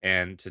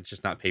and to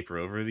just not paper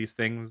over these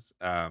things.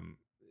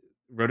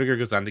 Roediger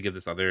goes on to give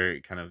this other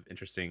kind of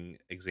interesting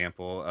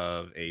example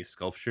of a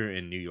sculpture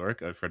in New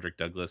York of Frederick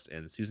Douglass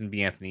and Susan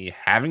B. Anthony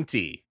having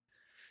tea.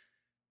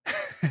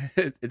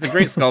 It's a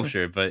great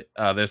sculpture, but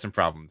there's some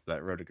problems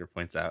that Roediger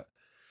points out.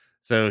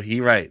 So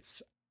he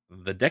writes,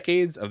 the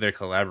decades of their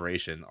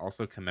collaboration,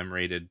 also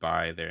commemorated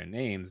by their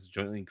names,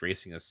 jointly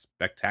gracing a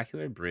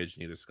spectacular bridge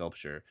near the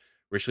sculpture,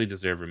 richly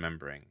deserve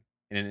remembering.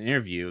 In an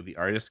interview, the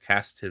artist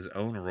cast his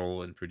own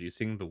role in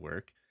producing the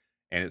work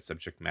and its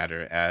subject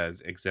matter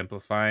as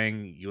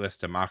exemplifying U.S.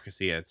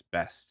 democracy at its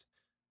best.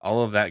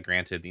 All of that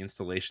granted, the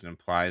installation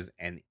implies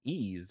an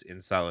ease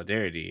in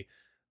solidarity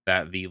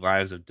that the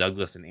lives of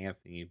Douglas and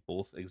Anthony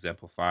both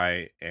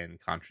exemplify and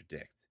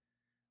contradict.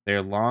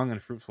 Their long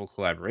and fruitful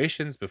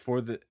collaborations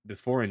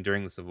before and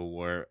during the Civil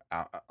War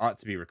ought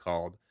to be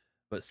recalled,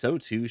 but so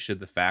too should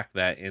the fact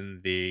that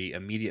in the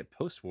immediate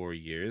post-war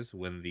years,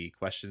 when the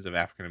questions of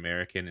African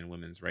American and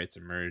women's rights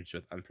emerged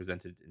with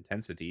unprecedented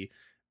intensity,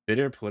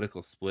 bitter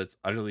political splits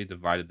utterly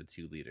divided the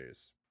two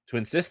leaders. To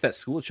insist that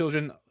school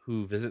children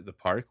who visit the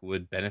park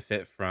would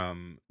benefit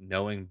from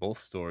knowing both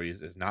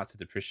stories is not to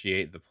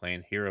depreciate the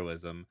plain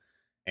heroism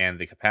and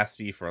the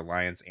capacity for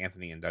alliance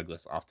Anthony and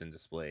Douglas often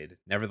displayed.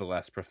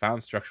 Nevertheless,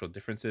 profound structural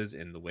differences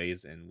in the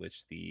ways in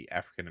which the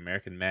African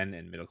American men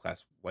and middle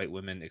class white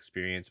women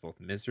experience both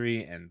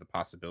misery and the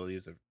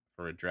possibilities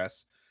for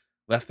redress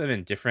left them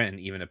in different and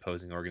even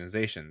opposing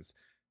organizations.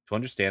 To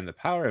understand the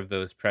power of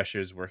those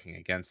pressures working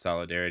against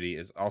solidarity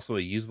is also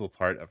a usable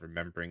part of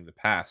remembering the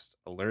past,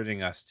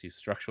 alerting us to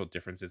structural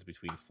differences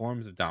between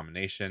forms of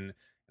domination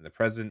in the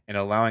present, and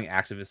allowing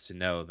activists to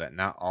know that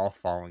not all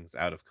fallings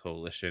out of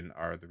coalition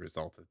are the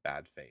result of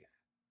bad faith.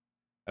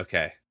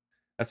 Okay.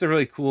 That's a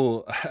really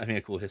cool,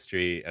 a cool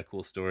history, a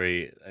cool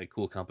story, a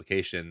cool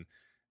complication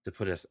to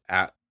put us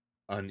at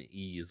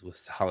unease with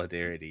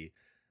solidarity.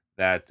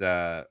 That,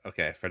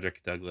 okay,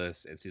 Frederick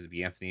Douglass and Susan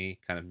B. Anthony,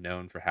 kind of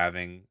known for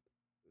having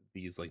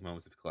these like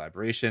moments of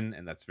collaboration,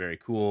 and that's very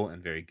cool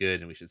and very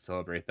good, and we should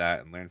celebrate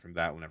that and learn from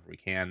that whenever we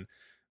can.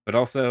 But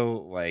also,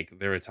 like,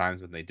 there were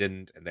times when they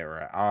didn't, and they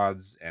were at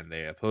odds, and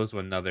they opposed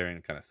one another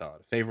and kind of fell out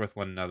of favor with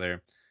one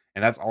another.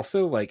 And that's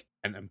also like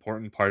an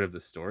important part of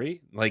the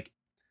story. Like,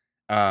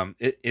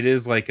 it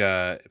is like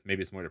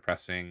maybe it's more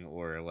depressing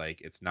or like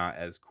it's not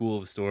as cool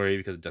of a story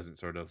because it doesn't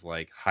sort of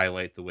like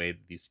highlight the way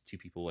that these two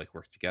people like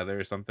work together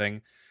or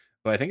something.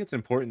 But I think it's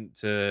important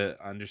to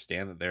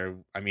understand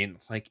that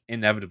like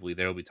inevitably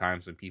there will be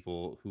times when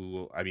people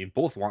who,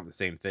 both want the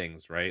same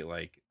things, right?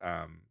 Like,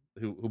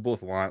 who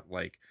both want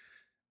like,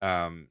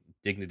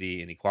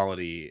 dignity and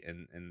equality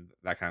and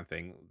that kind of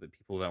thing. The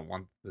people that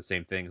want the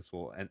same things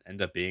will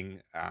end up being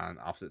on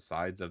opposite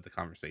sides of the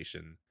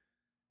conversation.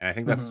 And I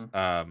think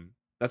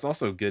that's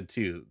also good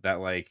too, that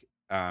like,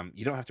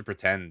 you don't have to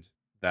pretend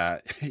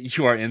that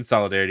you are in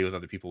solidarity with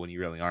other people when you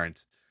really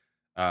aren't.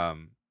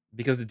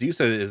 Because to do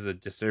so is a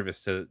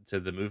disservice to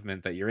the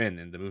movement that you're in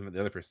and the movement the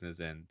other person is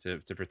in.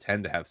 To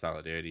pretend to have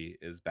solidarity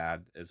is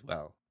bad as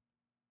well.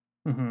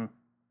 Mm-hmm.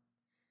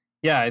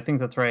 Yeah, I think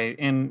that's right.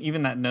 And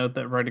even that note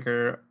that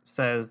Roediger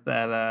says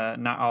that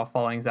not all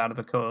fallings out of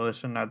a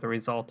coalition are the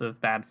result of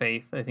bad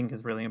faith, I think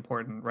is really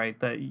important, right?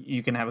 That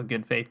you can have a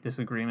good faith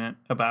disagreement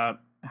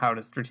about how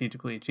to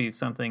strategically achieve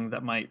something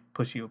that might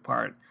push you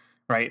apart,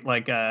 right?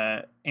 Like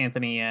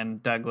Anthony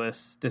and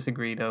Douglas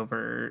disagreed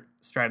over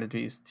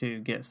strategies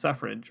to get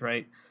suffrage,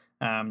 right?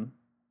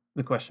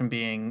 The question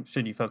being,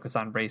 should you focus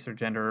on race or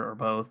gender or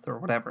both or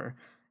whatever?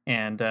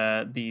 And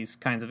these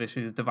kinds of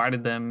issues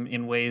divided them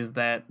in ways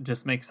that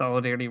just make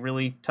solidarity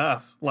really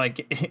tough.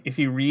 Like, if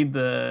you read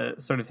the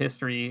sort of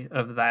history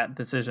of that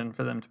decision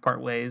for them to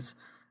part ways,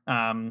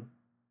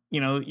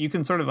 you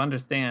can sort of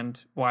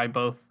understand why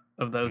both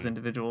of those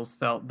individuals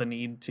felt the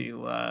need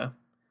to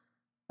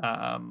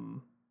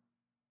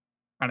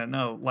I don't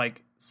know,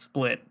 like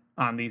split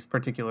on these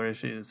particular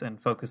issues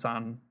and focus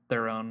on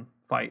their own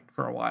fight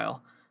for a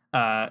while.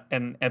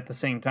 And at the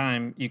same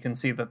time, you can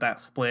see that that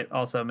split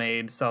also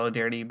made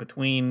solidarity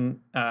between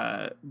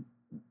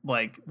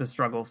like the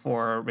struggle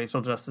for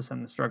racial justice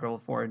and the struggle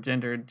for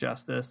gendered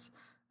justice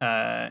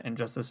and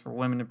justice for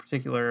women in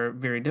particular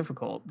very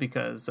difficult,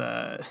 because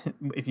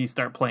if you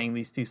start playing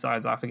these two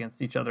sides off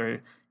against each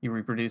other, you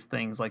reproduce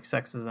things like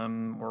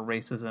sexism or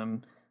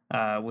racism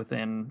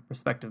within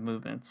respective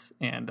movements,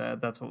 and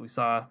that's what we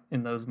saw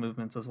in those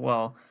movements as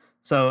well.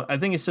 So I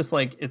think it's just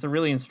like it's a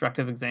really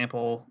instructive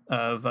example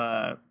of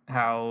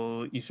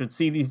how you should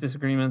see these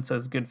disagreements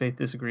as good faith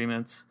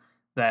disagreements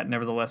that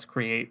nevertheless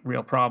create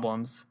real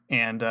problems.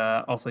 And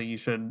also you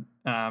should,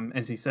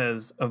 as he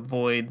says,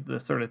 avoid the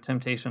sort of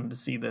temptation to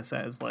see this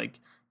as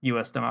like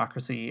U.S.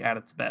 democracy at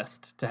its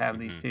best, to have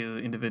these two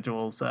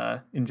individuals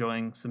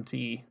enjoying some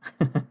tea,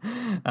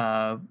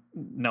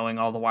 knowing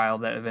all the while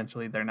that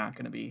eventually they're not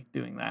going to be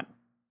doing that.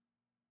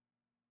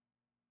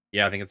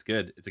 Yeah, I think it's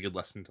good. It's a good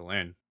lesson to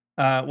learn.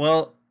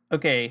 Well,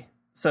 okay.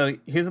 So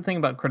here's the thing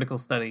about critical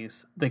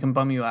studies. They can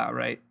bum you out,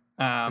 right?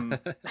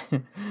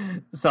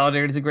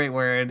 Solidarity is a great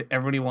word.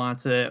 Everybody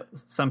wants it.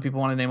 Some people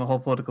want to name a whole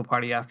political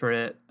party after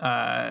it.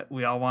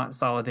 We all want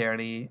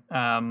solidarity.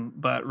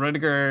 But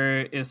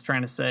Rudiger is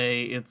trying to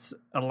say it's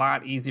a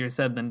lot easier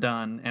said than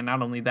done. And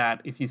not only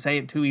that, if you say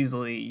it too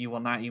easily, you will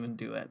not even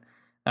do it.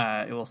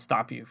 It will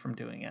stop you from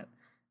doing it.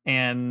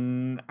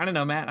 And I don't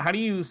know, Matt, how do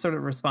you sort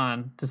of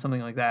respond to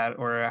something like that?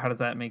 Or how does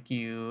that make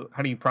you,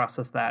 how do you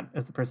process that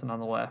as a person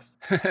on the left?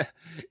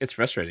 It's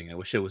frustrating. I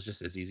wish it was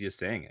just as easy as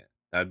saying it.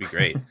 That would be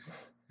great.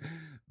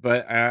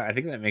 But I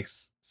think that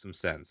makes some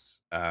sense.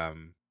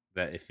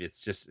 That if it's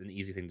just an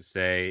easy thing to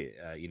say,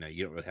 you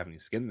don't really have any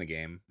skin in the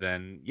game,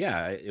 then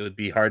yeah, it would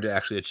be hard to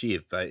actually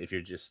achieve. But if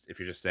you're just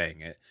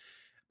saying it,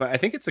 but I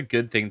think it's a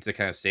good thing to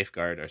kind of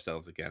safeguard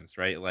ourselves against,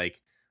 right?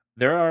 Like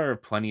there are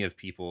plenty of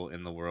people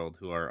in the world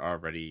who are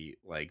already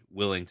like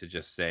willing to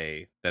just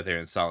say that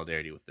they're in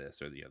solidarity with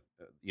this, or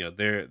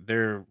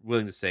they're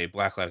willing to say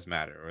Black Lives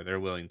Matter, or they're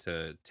willing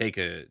to take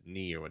a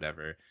knee or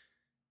whatever,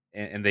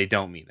 and they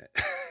don't mean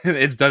it.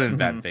 It's done in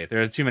bad faith.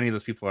 There are too many of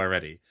those people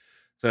already.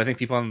 So I think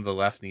people on the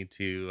left need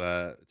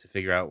to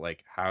figure out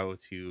like how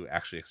to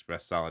actually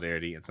express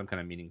solidarity in some kind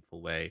of meaningful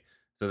way,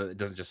 so that it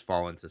doesn't just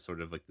fall into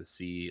sort of like the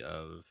sea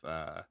of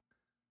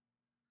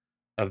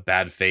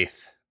bad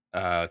faith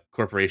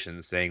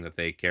corporations saying that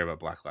they care about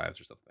Black lives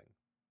or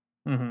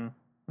something.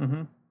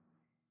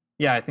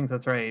 Yeah, I think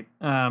that's right.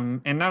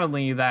 And not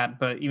only that,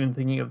 but even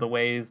thinking of the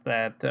ways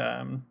that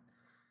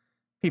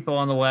people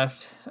on the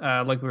left,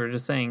 like we were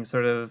just saying,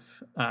 sort of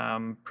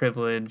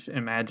privilege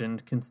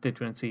imagined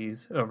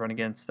constituencies over and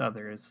against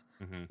others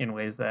in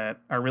ways that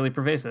are really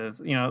pervasive.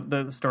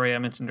 The story I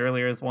mentioned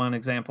earlier is one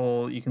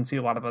example. You can see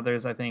a lot of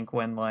others, I think,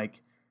 when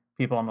like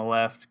people on the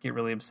left get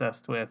really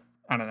obsessed with,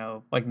 I don't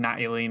know, like not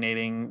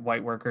alienating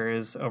white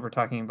workers over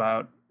talking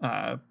about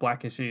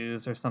Black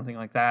issues or something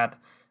like that.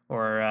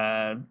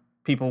 Or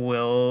people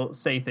will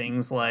say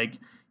things like,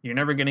 you're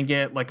never going to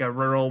get like a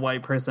rural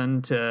white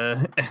person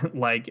to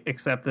like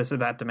accept this or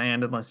that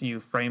demand unless you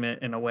frame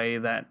it in a way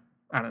that,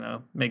 I don't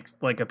know, makes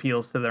like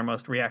appeals to their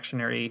most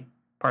reactionary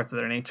parts of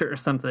their nature or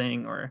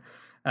something. Or,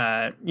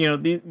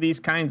 these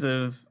kinds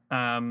of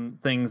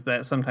things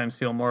that sometimes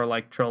feel more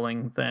like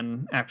trolling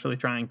than actually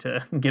trying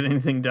to get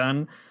anything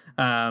done.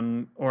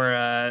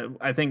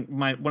 I think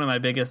one of my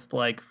biggest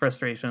like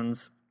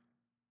frustrations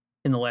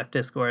in the left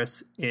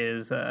discourse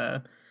is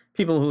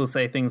people who will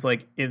say things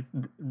like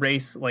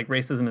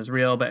racism is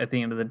real, but at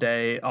the end of the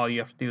day, all you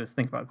have to do is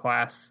think about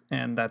class,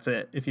 and that's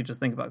it. If you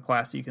just think about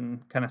class, you can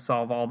kind of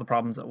solve all the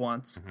problems at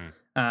once.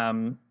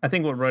 I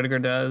think what Rudiger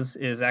does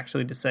is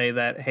actually to say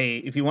that, hey,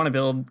 if you want to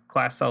build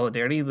class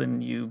solidarity,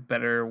 then you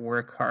better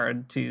work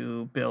hard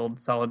to build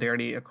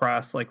solidarity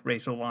across like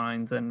racial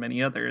lines and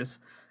many others.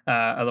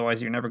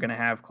 Otherwise, you're never going to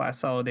have class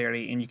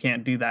solidarity, and you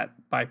can't do that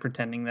by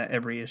pretending that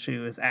every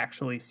issue is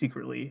actually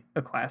secretly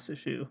a class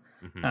issue.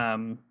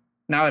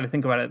 Now that I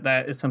think about it,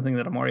 that is something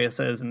that Amoria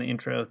says in the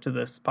intro to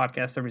this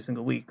podcast every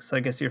single week. So I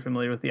guess you're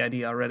familiar with the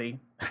idea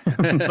already.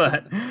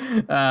 But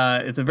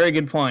it's a very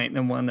good point,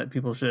 and one that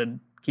people should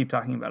keep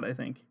talking about, I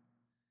think.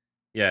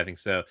 Yeah, I think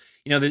so.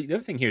 The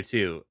other thing here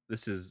too,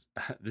 this is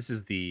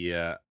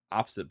the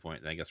opposite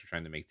point that I guess we're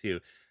trying to make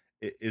too,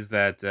 is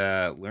that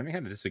learning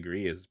how to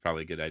disagree is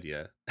probably a good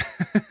idea.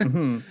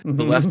 The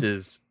left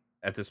is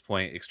at this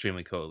point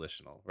extremely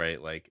coalitional,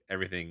 right? Like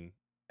everything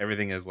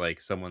is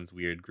like someone's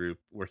weird group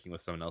working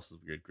with someone else's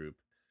weird group,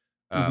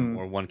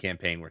 or one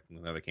campaign working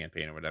with another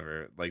campaign or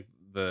whatever. Like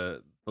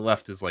the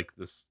left is like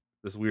this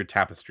weird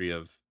tapestry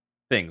of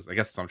things. I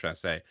guess that's what I'm trying to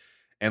say.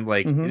 And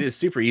like it is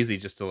super easy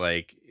just to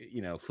like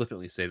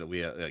flippantly say that we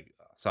have like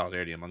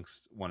solidarity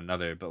amongst one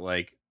another, but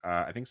like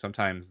I think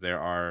sometimes there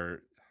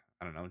are,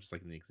 I don't know, just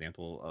like in the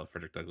example of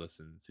Frederick Douglass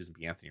and Susan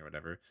B. Anthony or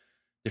whatever,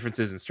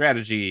 differences in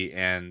strategy,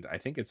 and I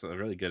think it's a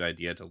really good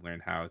idea to learn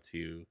how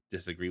to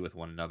disagree with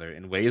one another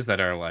in ways that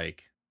are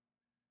like,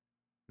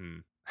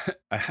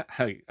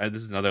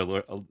 this is another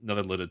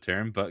loaded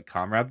term, but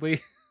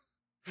comradely.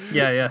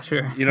 Yeah,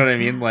 sure. You know what I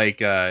mean?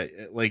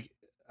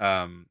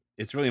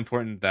 It's really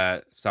important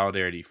that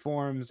solidarity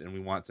forms, and we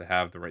want to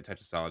have the right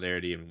types of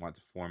solidarity, and we want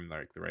to form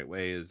like the right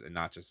ways, and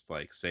not just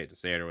like say it to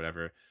say it or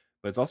whatever.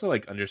 But it's also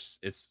like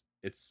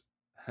it's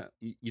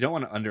you don't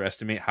want to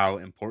underestimate how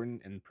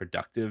important and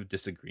productive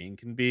disagreeing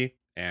can be,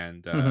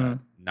 and Mm-hmm.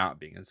 not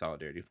being in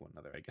solidarity with one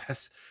another. I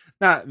guess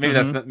not. Mm-hmm.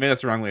 Maybe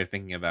that's the wrong way of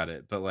thinking about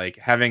it. But like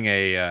having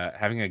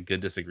a good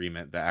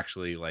disagreement that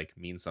actually like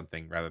means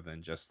something rather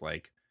than just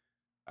like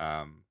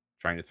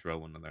trying to throw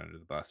one another under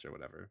the bus or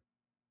whatever.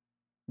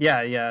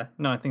 Yeah.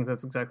 No, I think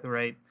that's exactly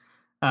right.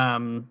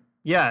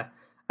 Yeah,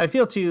 I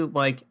feel too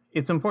like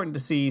it's important to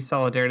see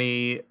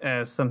solidarity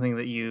as something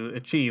that you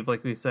achieve,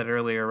 like we said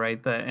earlier,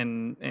 right? That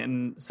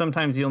and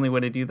sometimes the only way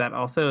to do that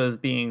also is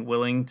being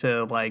willing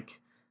to like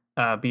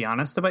be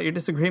honest about your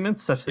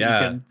disagreements, such that you Yeah.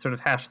 can sort of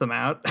hash them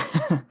out.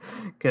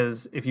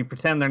 Because if you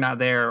pretend they're not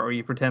there, or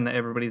you pretend that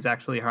everybody's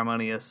actually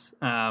harmonious,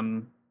 I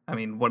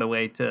mean, what a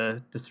way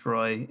to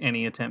destroy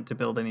any attempt to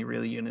build any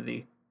real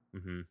unity.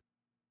 Hmm.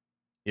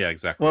 Yeah,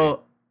 exactly.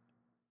 Well,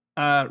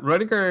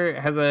 Rodiger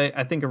has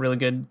I think, a really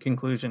good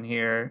conclusion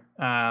here.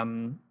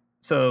 I'll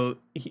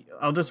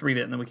just read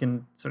it and then we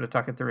can sort of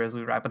talk it through as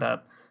we wrap it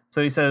up.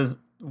 So he says,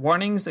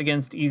 warnings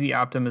against easy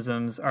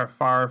optimisms are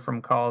far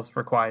from calls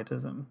for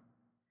quietism.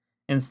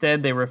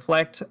 Instead, they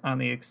reflect on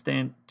the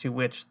extent to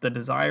which the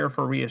desire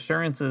for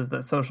reassurances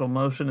that social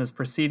motion is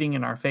proceeding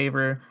in our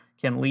favor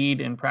can lead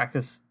in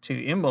practice to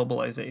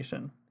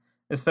immobilization,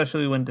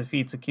 especially when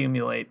defeats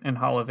accumulate and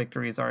hollow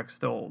victories are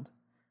extolled.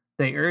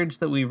 They urge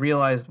that we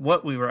realize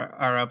what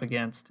are up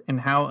against and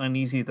how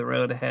uneasy the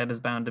road ahead is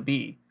bound to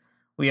be.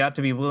 We ought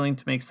to be willing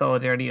to make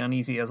solidarity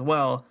uneasy as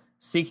well,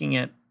 seeking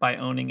it by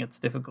owning its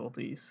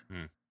difficulties.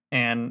 Hmm.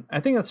 And I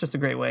think that's just a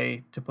great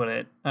way to put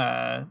it,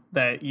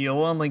 that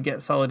you'll only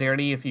get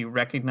solidarity if you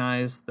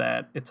recognize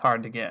that it's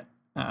hard to get.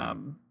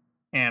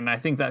 And I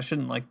think that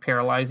shouldn't like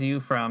paralyze you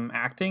from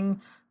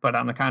acting, but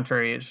on the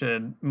contrary, it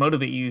should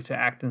motivate you to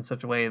act in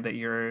such a way that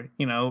you're,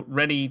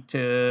 ready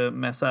to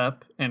mess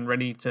up and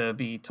ready to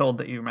be told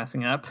that you're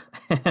messing up,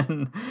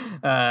 and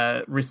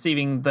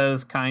receiving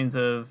those kinds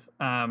of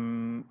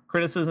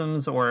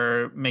criticisms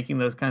or making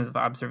those kinds of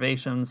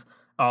observations,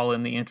 all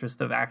in the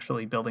interest of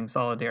actually building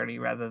solidarity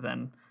rather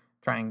than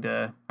trying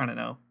to, I don't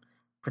know,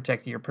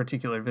 protect your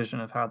particular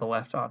vision of how the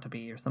left ought to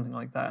be or something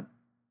like that.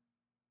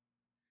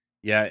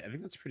 Yeah, I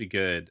think that's pretty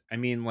good. I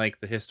mean,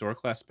 like the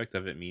historical aspect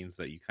of it means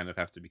that you kind of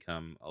have to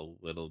become a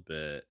little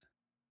bit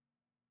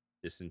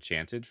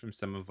disenchanted from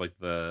some of like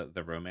the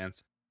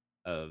romance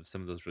of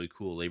some of those really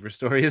cool labor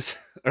stories.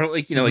 Or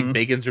like, like Mm-hmm.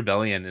 Bacon's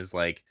Rebellion is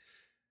like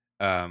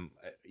I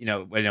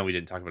know we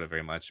didn't talk about it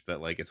very much, but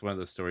like it's one of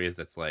those stories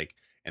that's like,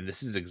 and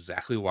this is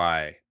exactly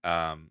why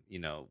uh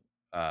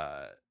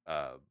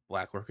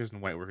black workers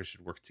and white workers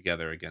should work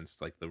together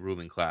against like the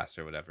ruling class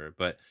or whatever.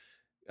 But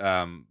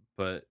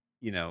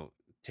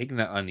taking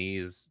that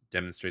unease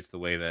demonstrates the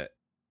way that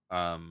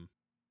um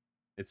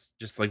it's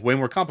just like way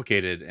more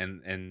complicated,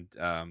 and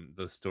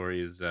those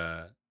stories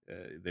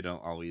they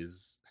don't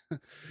always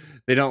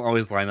they don't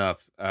always line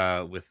up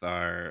with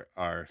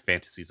our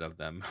fantasies of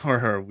them or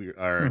our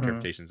Mm-hmm.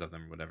 interpretations of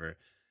them or whatever.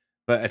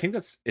 But I think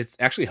it's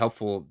actually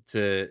helpful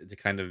to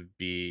kind of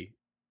be,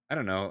 I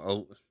don't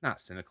know, not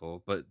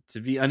cynical, but to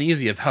be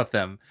uneasy about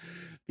them,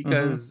 Mm-hmm.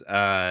 because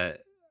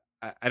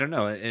I don't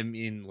know. I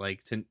mean,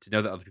 like to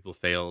know that other people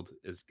failed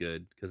is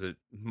good because it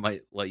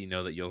might let you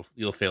know that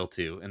you'll fail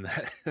too, and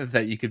that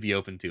that you could be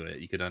open to it.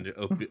 You could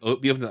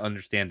be open to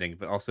understanding,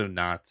 but also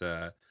not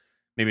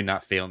maybe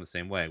not fail in the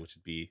same way, which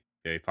would be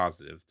very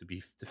positive.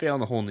 To fail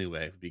in a whole new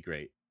way would be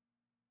great.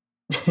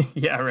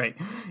 Yeah, right.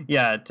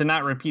 Yeah, to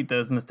not repeat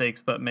those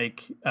mistakes but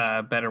make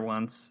better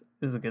ones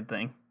is a good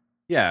thing.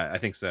 Yeah, I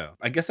think so.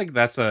 I guess like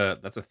that's a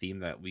theme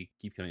that we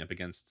keep coming up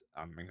against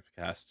on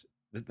Magnificast.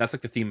 That's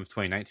like the theme of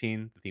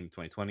 2019, the theme of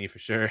 2020 for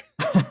sure.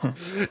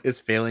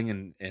 Is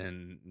failing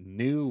in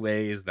new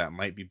ways that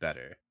might be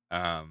better.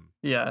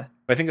 Yeah.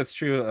 But I think that's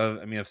true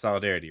of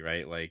solidarity,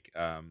 right? Like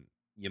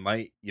you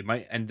might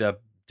end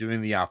up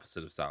doing the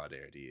opposite of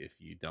solidarity if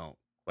you don't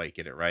quite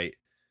get it right.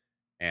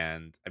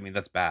 And I mean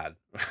that's bad.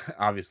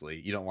 Obviously,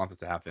 you don't want that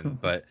to happen,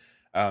 but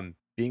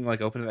being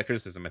like open to that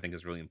criticism I think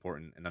is really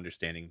important, and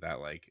understanding that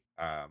like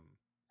I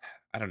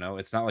don't know,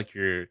 it's not like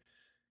you're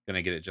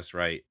gonna get it just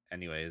right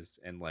anyways,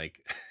 and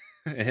like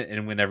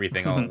and win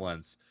everything all at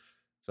once.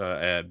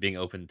 So being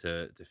open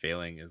to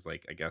failing is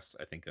like, I guess,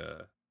 I think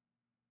the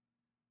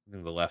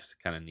left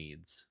kind of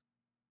needs.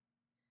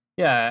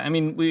 Yeah, I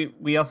mean, we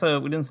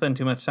didn't spend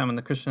too much time on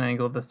the Christian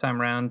angle this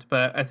time around,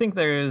 but I think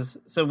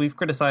we've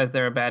criticized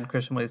there are bad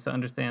Christian ways to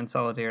understand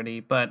solidarity,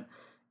 but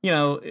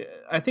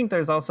I think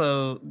there's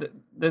a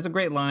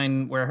great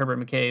line where Herbert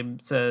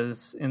McCabe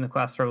says in the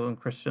Class Struggle in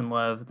Christian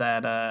Love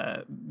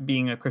that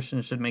being a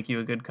Christian should make you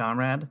a good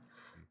comrade.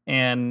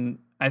 And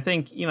I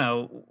think,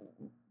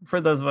 for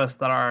those of us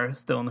that are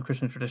still in the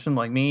Christian tradition,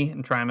 like me,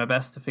 and trying my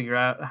best to figure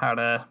out how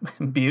to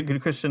be a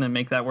good Christian and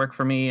make that work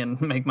for me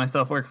and make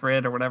myself work for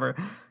it or whatever,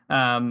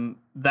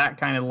 that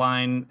kind of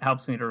line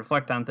helps me to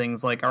reflect on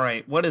things like, all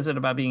right, what is it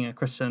about being a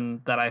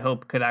Christian that I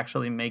hope could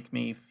actually make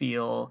me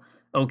feel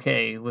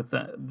okay with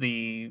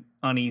the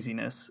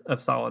uneasiness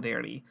of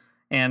solidarity?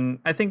 And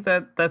I think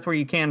that that's where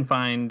you can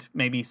find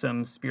maybe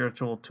some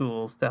spiritual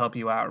tools to help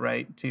you out,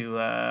 right? To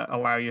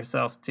allow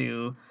yourself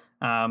to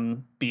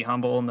be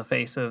humble in the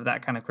face of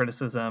that kind of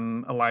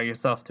criticism, allow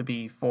yourself to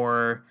be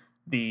for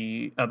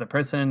the other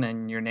person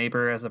and your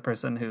neighbor as a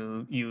person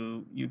who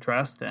you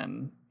trust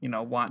and,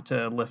 want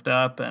to lift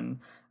up. And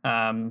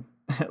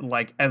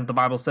like, as the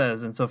Bible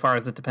says, insofar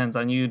as it depends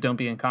on you, don't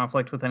be in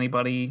conflict with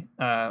anybody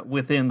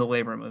within the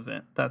labor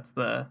movement. That's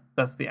the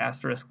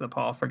asterisk that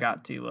Paul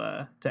forgot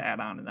to add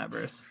on in that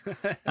verse.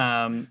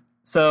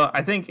 So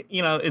I think,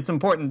 it's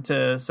important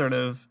to sort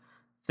of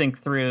think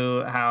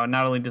through how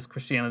not only does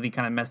Christianity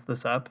kind of mess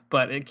this up,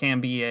 but it can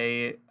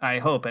be I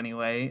hope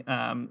anyway,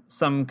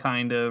 some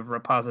kind of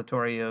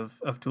repository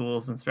of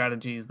tools and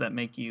strategies that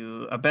make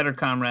you a better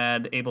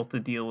comrade, able to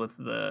deal with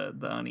the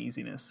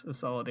uneasiness of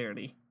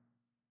solidarity.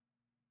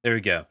 There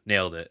we go.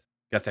 Nailed it.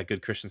 Got that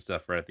good Christian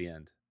stuff right at the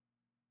end.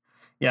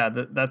 Yeah,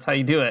 that's how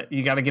you do it.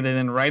 You got to get it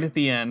in right at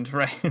the end,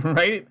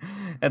 right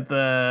at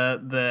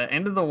the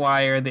end of the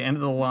wire, the end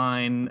of the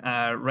line,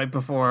 right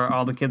before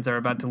all the kids are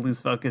about to lose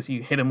focus.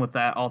 You hit them with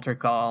that altar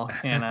call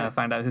and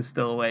find out who's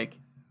still awake.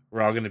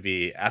 We're all going to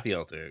be at the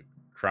altar,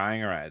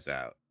 crying our eyes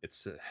out.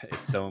 It's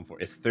so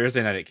important. It's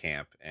Thursday night at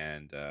camp,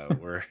 and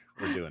we're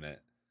doing it.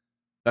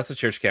 That's a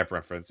church camp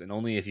reference, and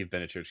only if you've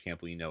been at church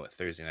camp will you know what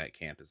Thursday night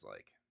camp is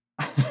like.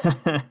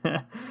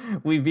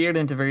 We veered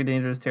into very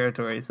dangerous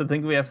territory, so I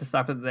think we have to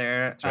stop it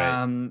there. That's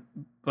right.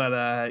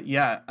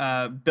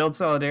 But build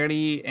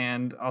solidarity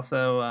and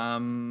also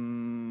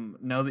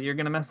know that you're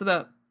going to mess it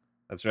up.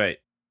 That's right.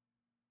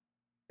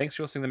 Thanks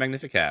for listening to the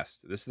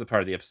Magnificast. This is the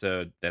part of the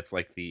episode that's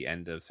like the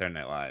end of Saturday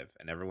Night Live,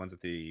 and everyone's on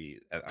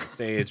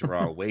stage. We're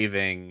all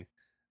waving.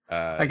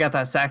 I got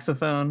that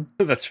saxophone.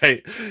 That's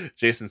right.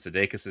 Jason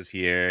Sudeikis is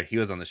here. He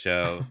was on the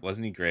show.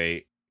 Wasn't he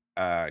great?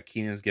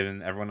 Keenan's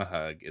giving everyone a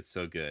hug. It's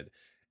so good.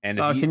 And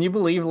can you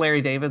believe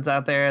Larry David's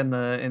out there in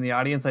the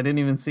audience? I didn't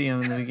even see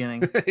him in the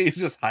beginning. He's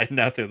just hiding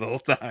out there the whole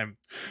time.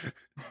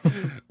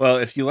 Well,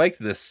 if you liked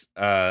this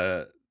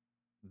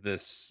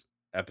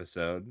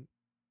episode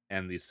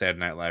and these Saturday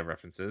Night Live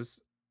references,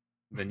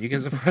 then you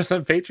can support us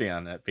on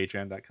Patreon at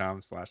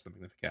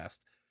patreon.com/themagnificast.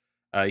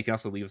 You can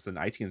also leave us an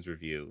iTunes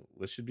review,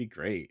 which should be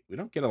great. We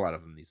don't get a lot of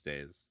them these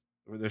days.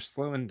 They're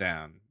slowing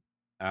down.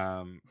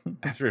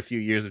 After a few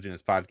years of doing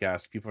this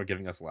podcast, people are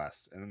giving us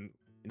less, and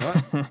you know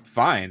what?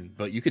 Fine,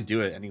 but you could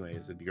do it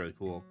anyways. It'd be really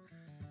cool.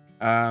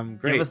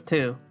 Great. Give us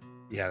 2.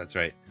 Yeah, that's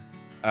right.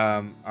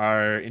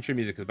 Our intro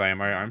music is by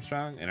Amari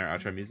Armstrong, and our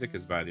outro music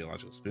is by The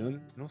Illogical Spoon.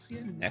 And we'll see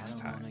you next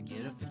time.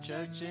 Get up for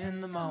church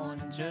in the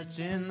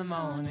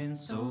morning,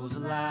 souls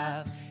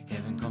alive.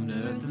 Heaven come to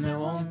earth and there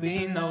won't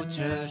be no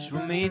church.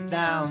 We'll meet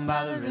down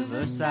by the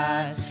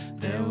riverside.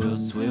 There we'll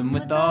swim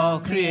with all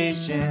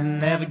creation.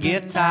 Never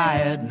get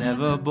tired,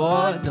 never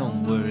bored.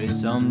 Don't worry,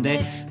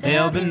 someday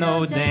there'll be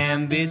no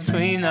dam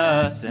between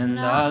us and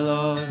our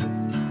Lord.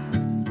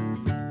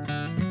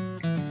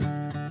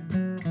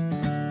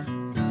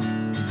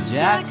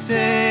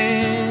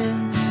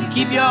 Jackson,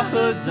 keep your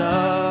hoods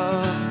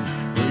up.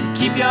 Well,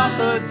 keep your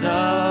hoods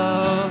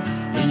up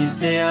and you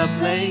stay up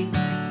late.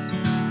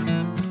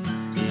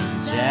 In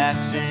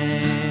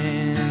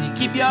Jackson, you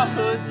keep your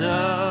hoods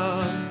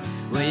up.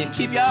 Well, you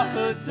keep your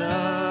hoods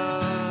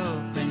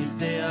up and you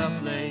stay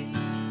up late.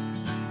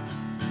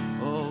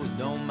 Oh,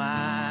 don't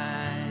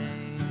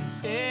mind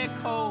a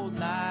cold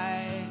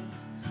night,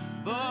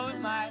 but we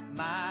might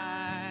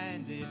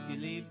mind if you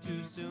leave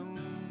too soon.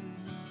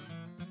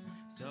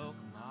 So